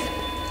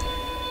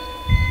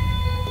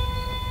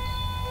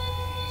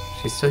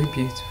 She's so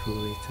beautiful,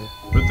 Rita.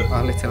 With the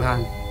Our little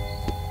Anne.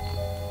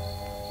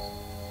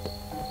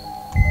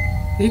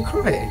 Are you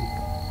crying?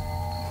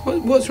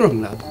 What's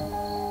wrong, love?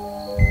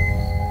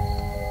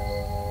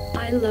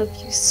 I love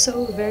you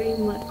so very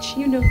much.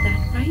 You know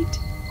that, right?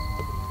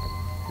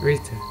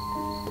 Rita,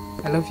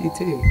 I love you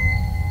too.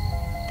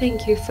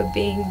 Thank you for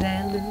being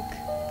there, Luke.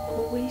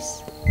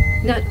 Always.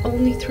 Not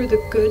only through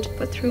the good,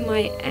 but through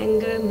my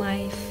anger,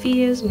 my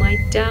fears, my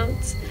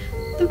doubts.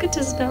 Look at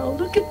us now.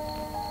 Look at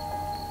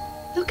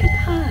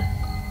her.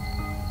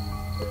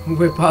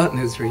 We're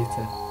partners,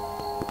 Rita.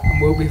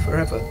 And we'll be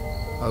forever.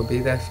 I'll be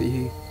there for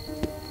you.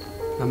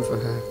 And for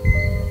her.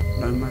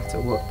 No matter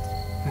what.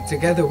 And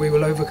together we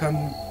will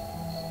overcome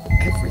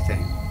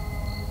everything.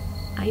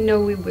 I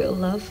know we will,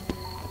 love.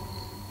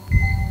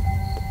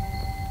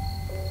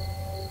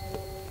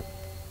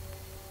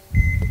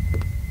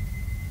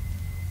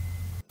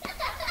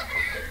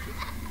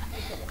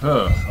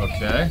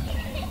 Okay.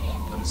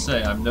 Let's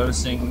say I'm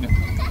noticing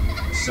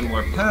a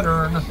similar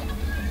pattern.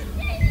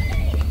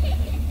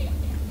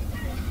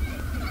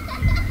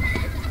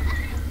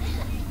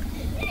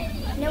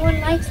 No one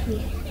likes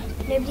me.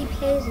 Nobody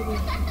plays with me.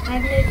 I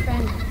have no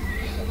friends.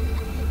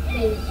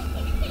 Please,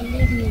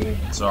 leave me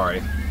alone.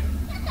 Sorry.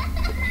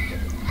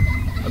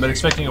 I've been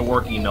expecting a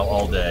work email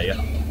all day.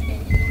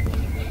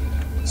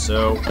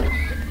 So,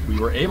 we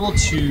were able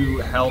to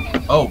help...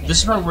 Oh,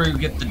 this is where we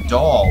get the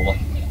doll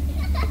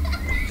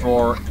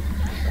for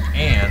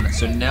Anne.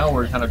 So now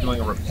we're kind of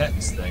doing a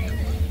repentance thing.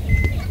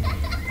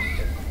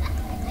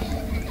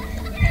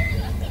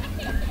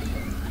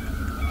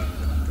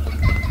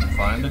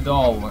 Find the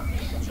doll,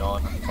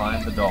 John.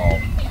 Find the doll.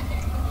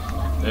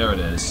 There it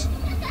is.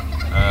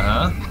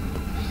 Uh-huh.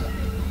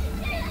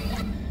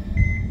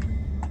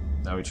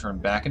 Now we turn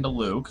back into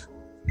Luke.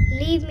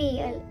 Leave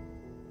me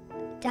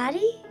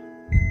Daddy?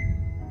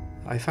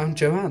 I found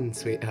Joanne,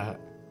 sweetheart.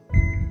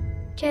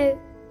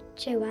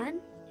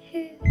 Joanne?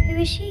 Who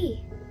is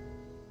she?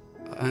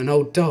 An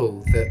old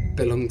doll that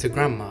belonged to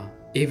Grandma.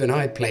 Even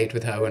I played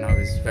with her when I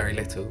was very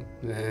little,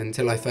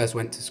 until I first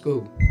went to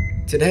school.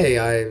 Today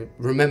I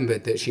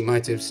remembered that she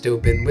might have still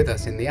been with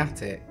us in the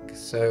attic,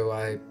 so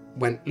I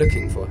went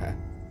looking for her.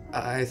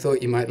 I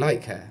thought you might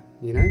like her,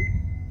 you know?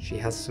 She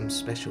has some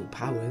special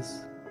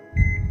powers.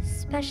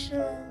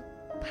 Special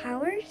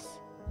powers?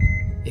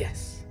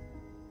 Yes.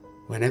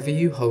 Whenever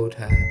you hold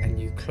her and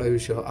you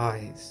close your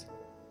eyes,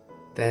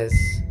 there's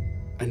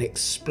an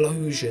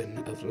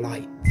explosion of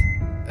light,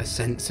 a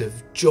sense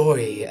of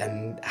joy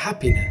and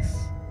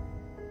happiness.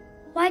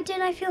 Why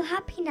don't I feel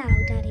happy now,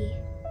 Daddy?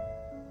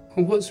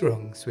 What's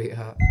wrong,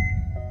 sweetheart?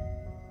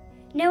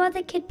 No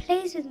other kid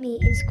plays with me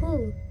in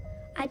school.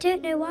 I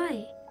don't know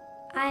why.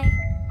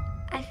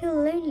 I feel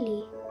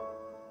lonely.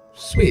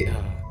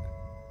 Sweetheart,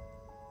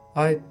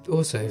 I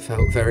also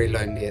felt very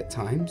lonely at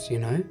times, you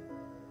know?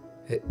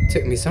 It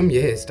took me some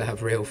years to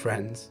have real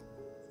friends.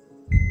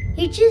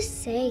 You're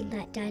just saying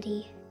that,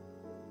 Daddy.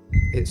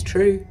 It's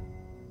true.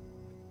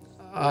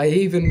 I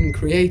even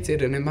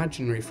created an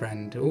imaginary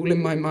friend, all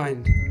in my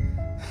mind.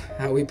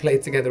 How we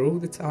played together all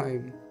the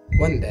time.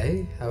 One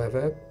day,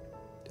 however,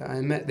 I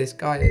met this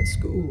guy at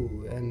school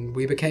and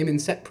we became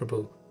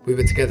inseparable. We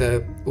were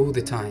together all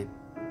the time.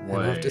 Wait.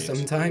 And after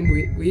some time,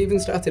 we even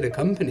started a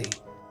company.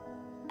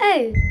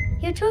 Oh,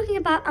 you're talking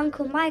about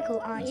Uncle Michael,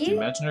 aren't Is the you?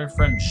 imaginary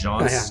friend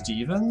John I am.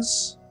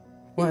 Stevens?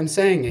 What I'm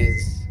saying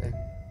is,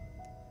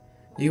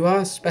 you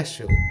are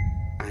special,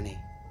 Annie.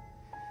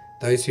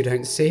 Those who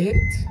don't see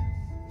it,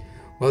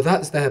 well,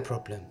 that's their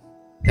problem.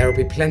 There will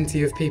be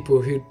plenty of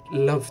people who'd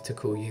love to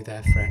call you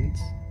their friends.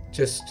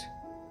 Just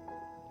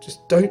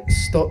don't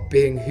stop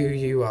being who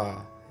you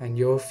are, and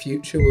your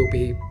future will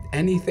be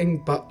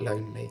anything but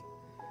lonely.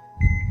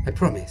 I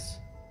promise.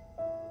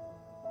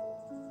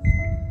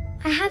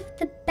 I have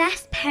the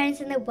best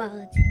parents in the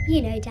world.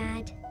 You know,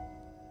 Dad.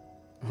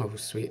 Oh,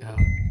 sweetheart.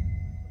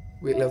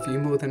 We love you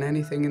more than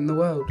anything in the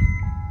world.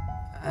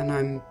 And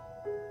I'm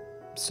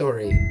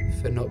sorry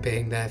for not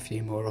being there for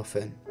you more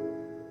often.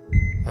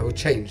 I will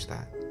change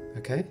that,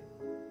 okay?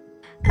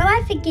 Oh,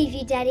 I forgive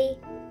you, Daddy.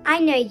 I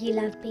know you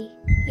love me.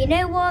 You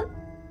know what?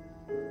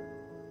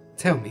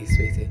 Tell me,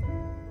 sweetie.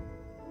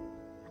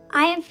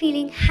 I am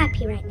feeling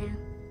happy right now.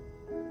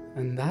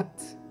 And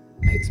that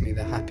makes me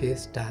the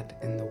happiest dad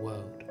in the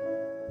world.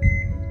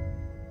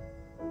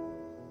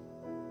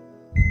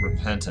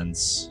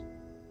 Repentance.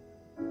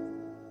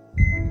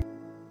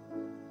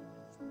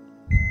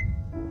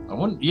 I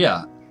wouldn't...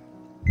 Yeah.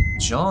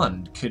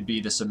 John could be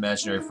this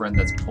imaginary friend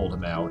that's pulled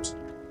him out.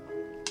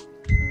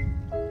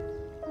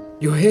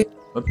 You're here?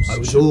 Oops, I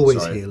was shoot,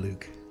 always sorry. here,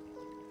 Luke.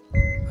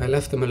 I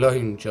left them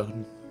alone,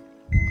 John.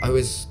 I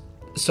was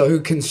so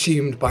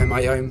consumed by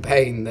my own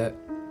pain that...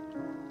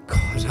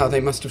 God, how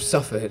they must have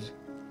suffered.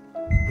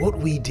 What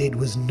we did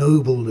was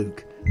noble,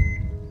 Luke.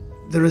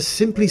 There are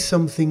simply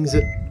some things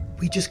that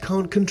we just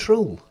can't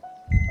control.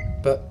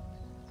 But...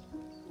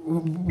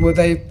 will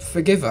they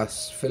forgive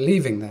us for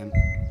leaving them?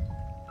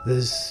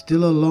 There's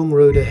still a long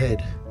road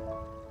ahead,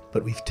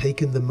 but we've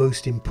taken the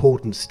most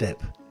important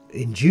step.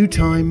 In due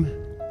time,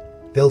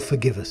 they'll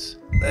forgive us.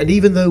 And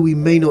even though we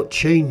may not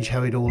change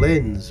how it all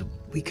ends,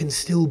 we can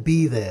still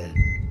be there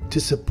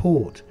to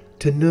support,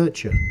 to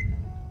nurture,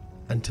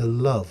 and to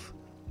love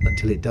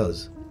until it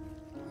does.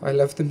 I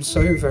love them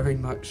so very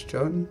much,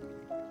 John.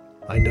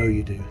 I know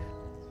you do.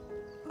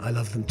 I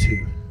love them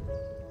too.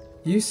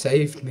 You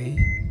saved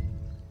me.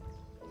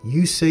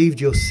 You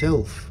saved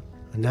yourself,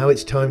 and now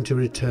it's time to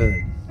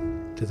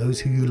return to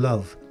those who you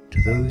love,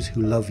 to those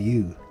who love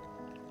you.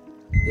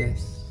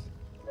 Yes.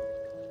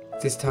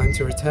 It is time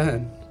to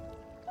return.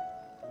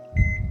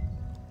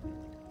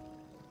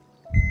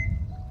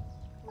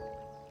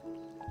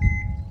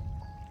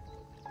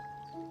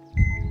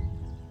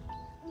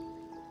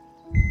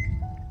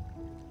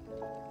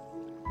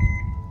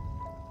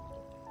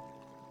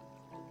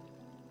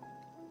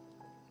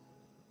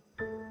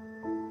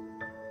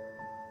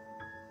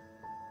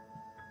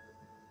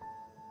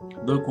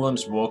 Luke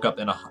Williams woke up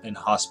in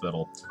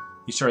hospital.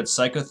 He started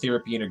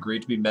psychotherapy and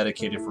agreed to be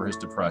medicated for his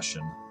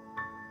depression.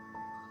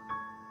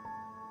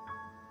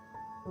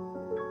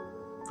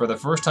 For the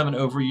first time in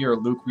over a year,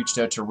 Luke reached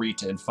out to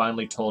Rita and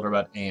finally told her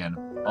about Anne.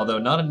 Although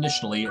not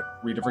initially,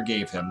 Rita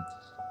forgave him.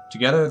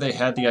 Together, they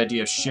had the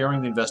idea of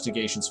sharing the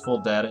investigation's full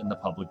data in the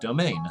public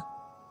domain.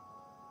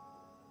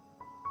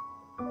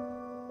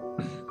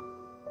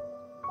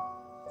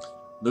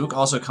 Luke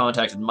also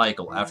contacted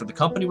Michael. After the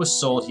company was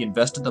sold, he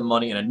invested the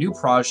money in a new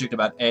project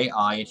about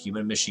AI and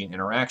human-machine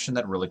interaction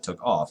that really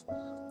took off.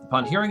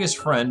 Upon hearing his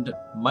friend,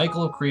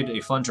 Michael created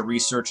a fund to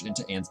research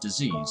into Anne's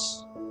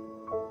disease.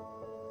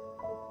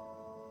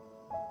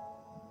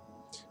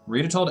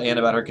 Rita told Anne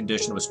about her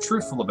condition and was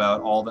truthful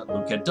about all that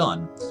Luke had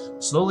done.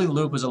 Slowly,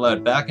 Luke was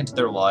allowed back into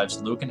their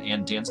lives. Luke and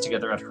Anne danced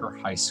together at her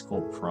high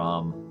school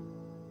prom.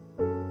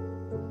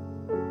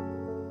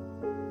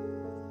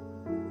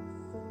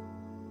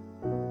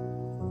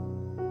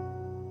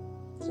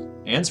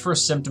 Anne's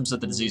first symptoms of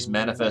the disease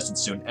manifested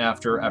soon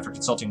after. After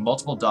consulting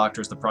multiple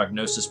doctors, the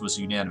prognosis was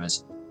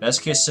unanimous.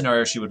 Best case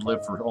scenario, she would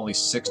live for only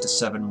 6 to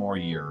 7 more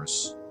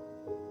years.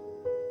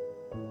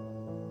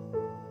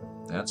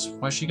 That's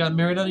why she got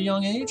married at a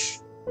young age?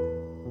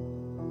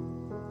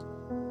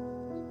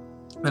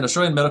 An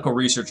Australian medical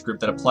research group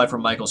that applied for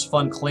Michael's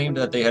fund claimed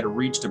that they had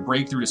reached a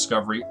breakthrough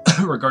discovery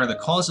regarding the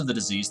cause of the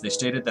disease. They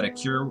stated that a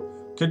cure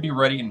could be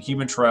ready in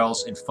human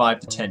trials in 5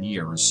 to 10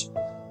 years.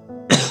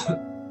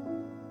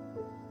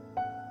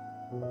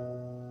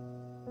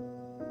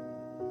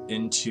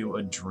 Into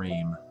a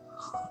dream.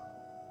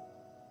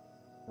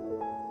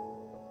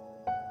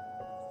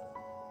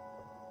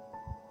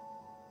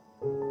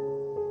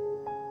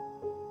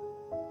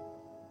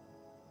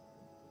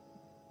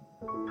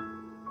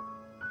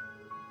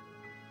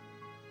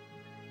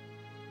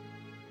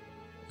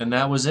 And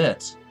that was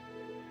it.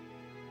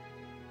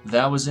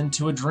 That was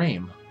Into a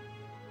Dream.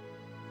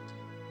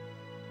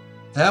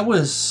 That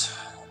was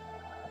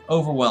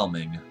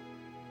overwhelming.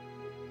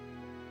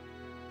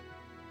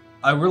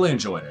 I really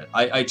enjoyed it.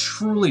 I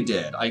truly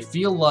did. I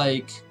feel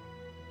like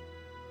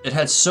it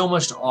had so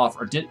much to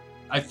offer.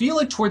 I feel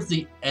like towards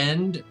the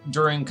end,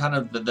 during kind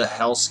of the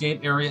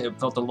hellscape area, it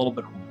felt a little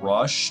bit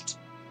rushed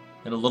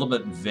and a little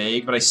bit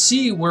vague, but I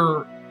see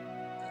where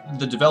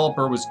the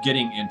developer was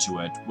getting into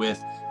it with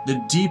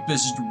the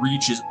deepest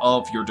reaches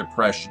of your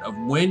depression, of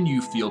when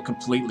you feel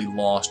completely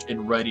lost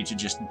and ready to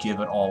just give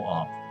it all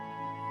up.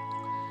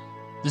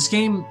 This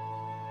game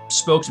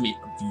spoke to me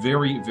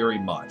very, very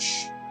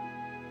much.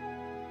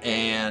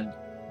 And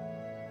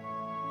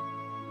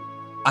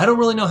I don't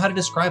really know how to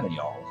describe it,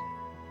 y'all.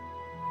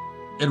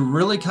 It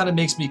really kind of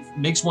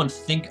makes one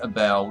think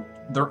about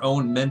their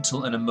own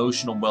mental and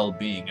emotional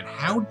well-being, and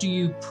how do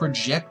you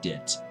project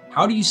it?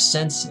 How do you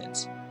sense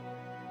it?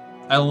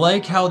 I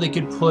like how they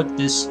could put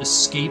this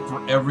escape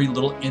for every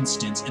little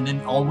instance, and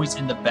then always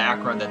in the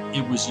background that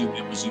it was you,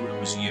 it was you, it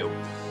was you.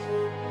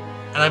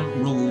 And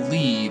I'm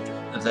relieved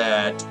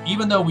that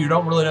even though we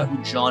don't really know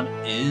who John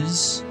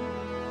is,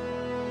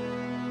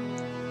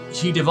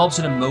 he develops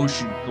an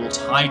emotional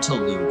tie to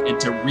Luke, and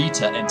to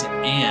Rita, and to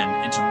Anne,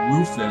 and to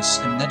Rufus,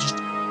 and that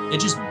it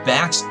just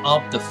backs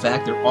up the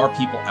fact there are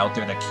people out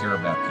there that care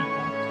about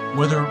people,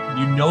 whether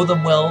you know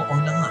them well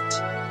or not.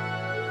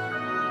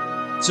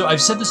 So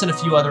I've said this in a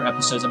few other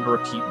episodes, I'm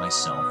going to repeat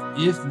myself.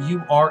 If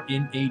you are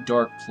in a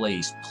dark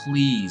place,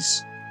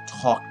 please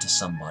talk to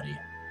somebody.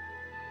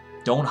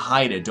 Don't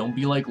hide it. Don't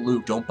be like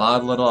Luke. Don't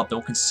bottle it up.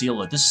 Don't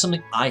conceal it. This is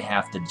something I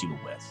have to deal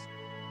with.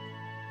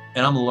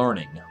 And I'm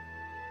learning.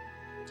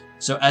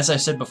 So as I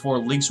said before,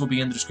 links will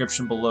be in the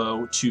description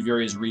below to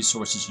various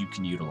resources you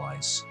can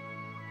utilize.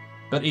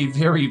 But a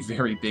very,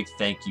 very big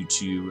thank you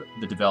to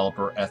the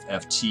developer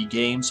FFT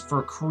Games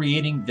for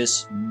creating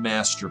this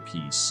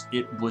masterpiece.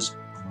 It was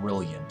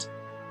brilliant.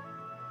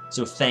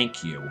 So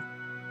thank you.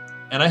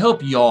 And I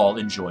hope y'all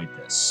enjoyed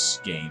this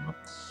game.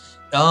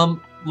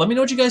 Let me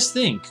know what you guys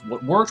think.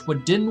 What worked,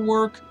 what didn't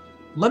work.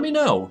 Let me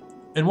know.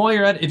 And while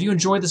you're at it, if you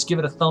enjoyed this, give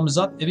it a thumbs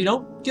up. If you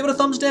don't, give it a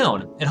thumbs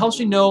down. It helps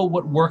me know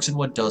what works and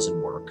what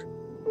doesn't work.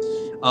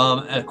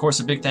 And of course,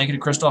 a big thank you to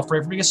Christoph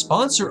Frey for being a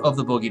sponsor of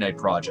the Boogie Night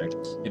Project.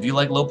 If you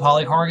like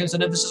low-poly horror games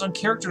and emphasis on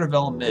character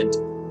development,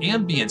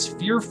 ambience,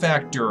 fear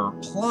factor,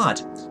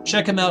 plot,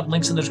 check him out.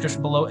 Links in the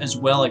description below as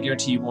well. I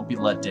guarantee you won't be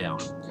let down.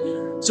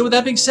 So with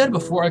that being said,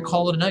 before I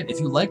call it a night, if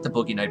you like the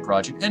Boogie Night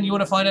Project and you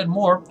want to find out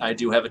more, I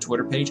do have a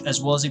Twitter page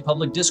as well as a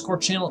public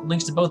Discord channel.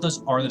 Links to both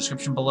those are in the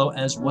description below,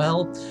 as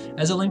well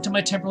as a link to my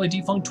temporarily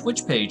defunct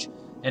Twitch page.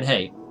 And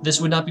hey,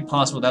 this would not be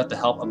possible without the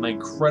help of my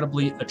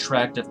incredibly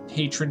attractive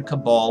patron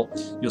cabal.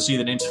 You'll see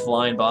the names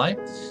flying by.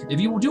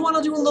 If you do want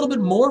to do a little bit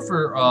more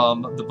for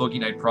the Boogie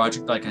Night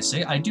Project, like I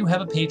say, I do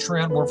have a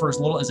Patreon where for as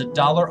little as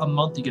 $1 a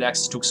month you get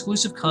access to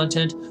exclusive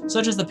content,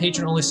 such as the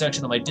patron-only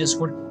section of my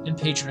Discord and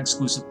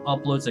patron-exclusive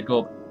uploads that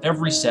go up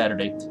every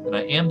Saturday. And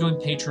I am doing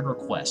patron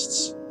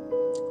requests.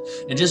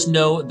 And just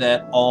know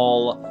that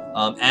all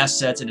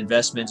assets and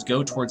investments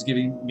go towards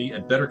giving me a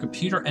better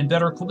computer and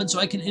better equipment so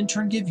I can in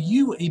turn give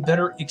you a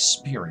better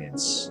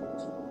experience.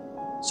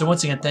 So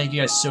once again, thank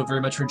you guys so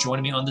very much for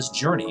joining me on this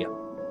journey.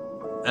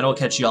 and I'll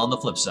catch you on the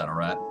flip side,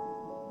 alright?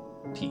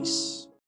 Peace.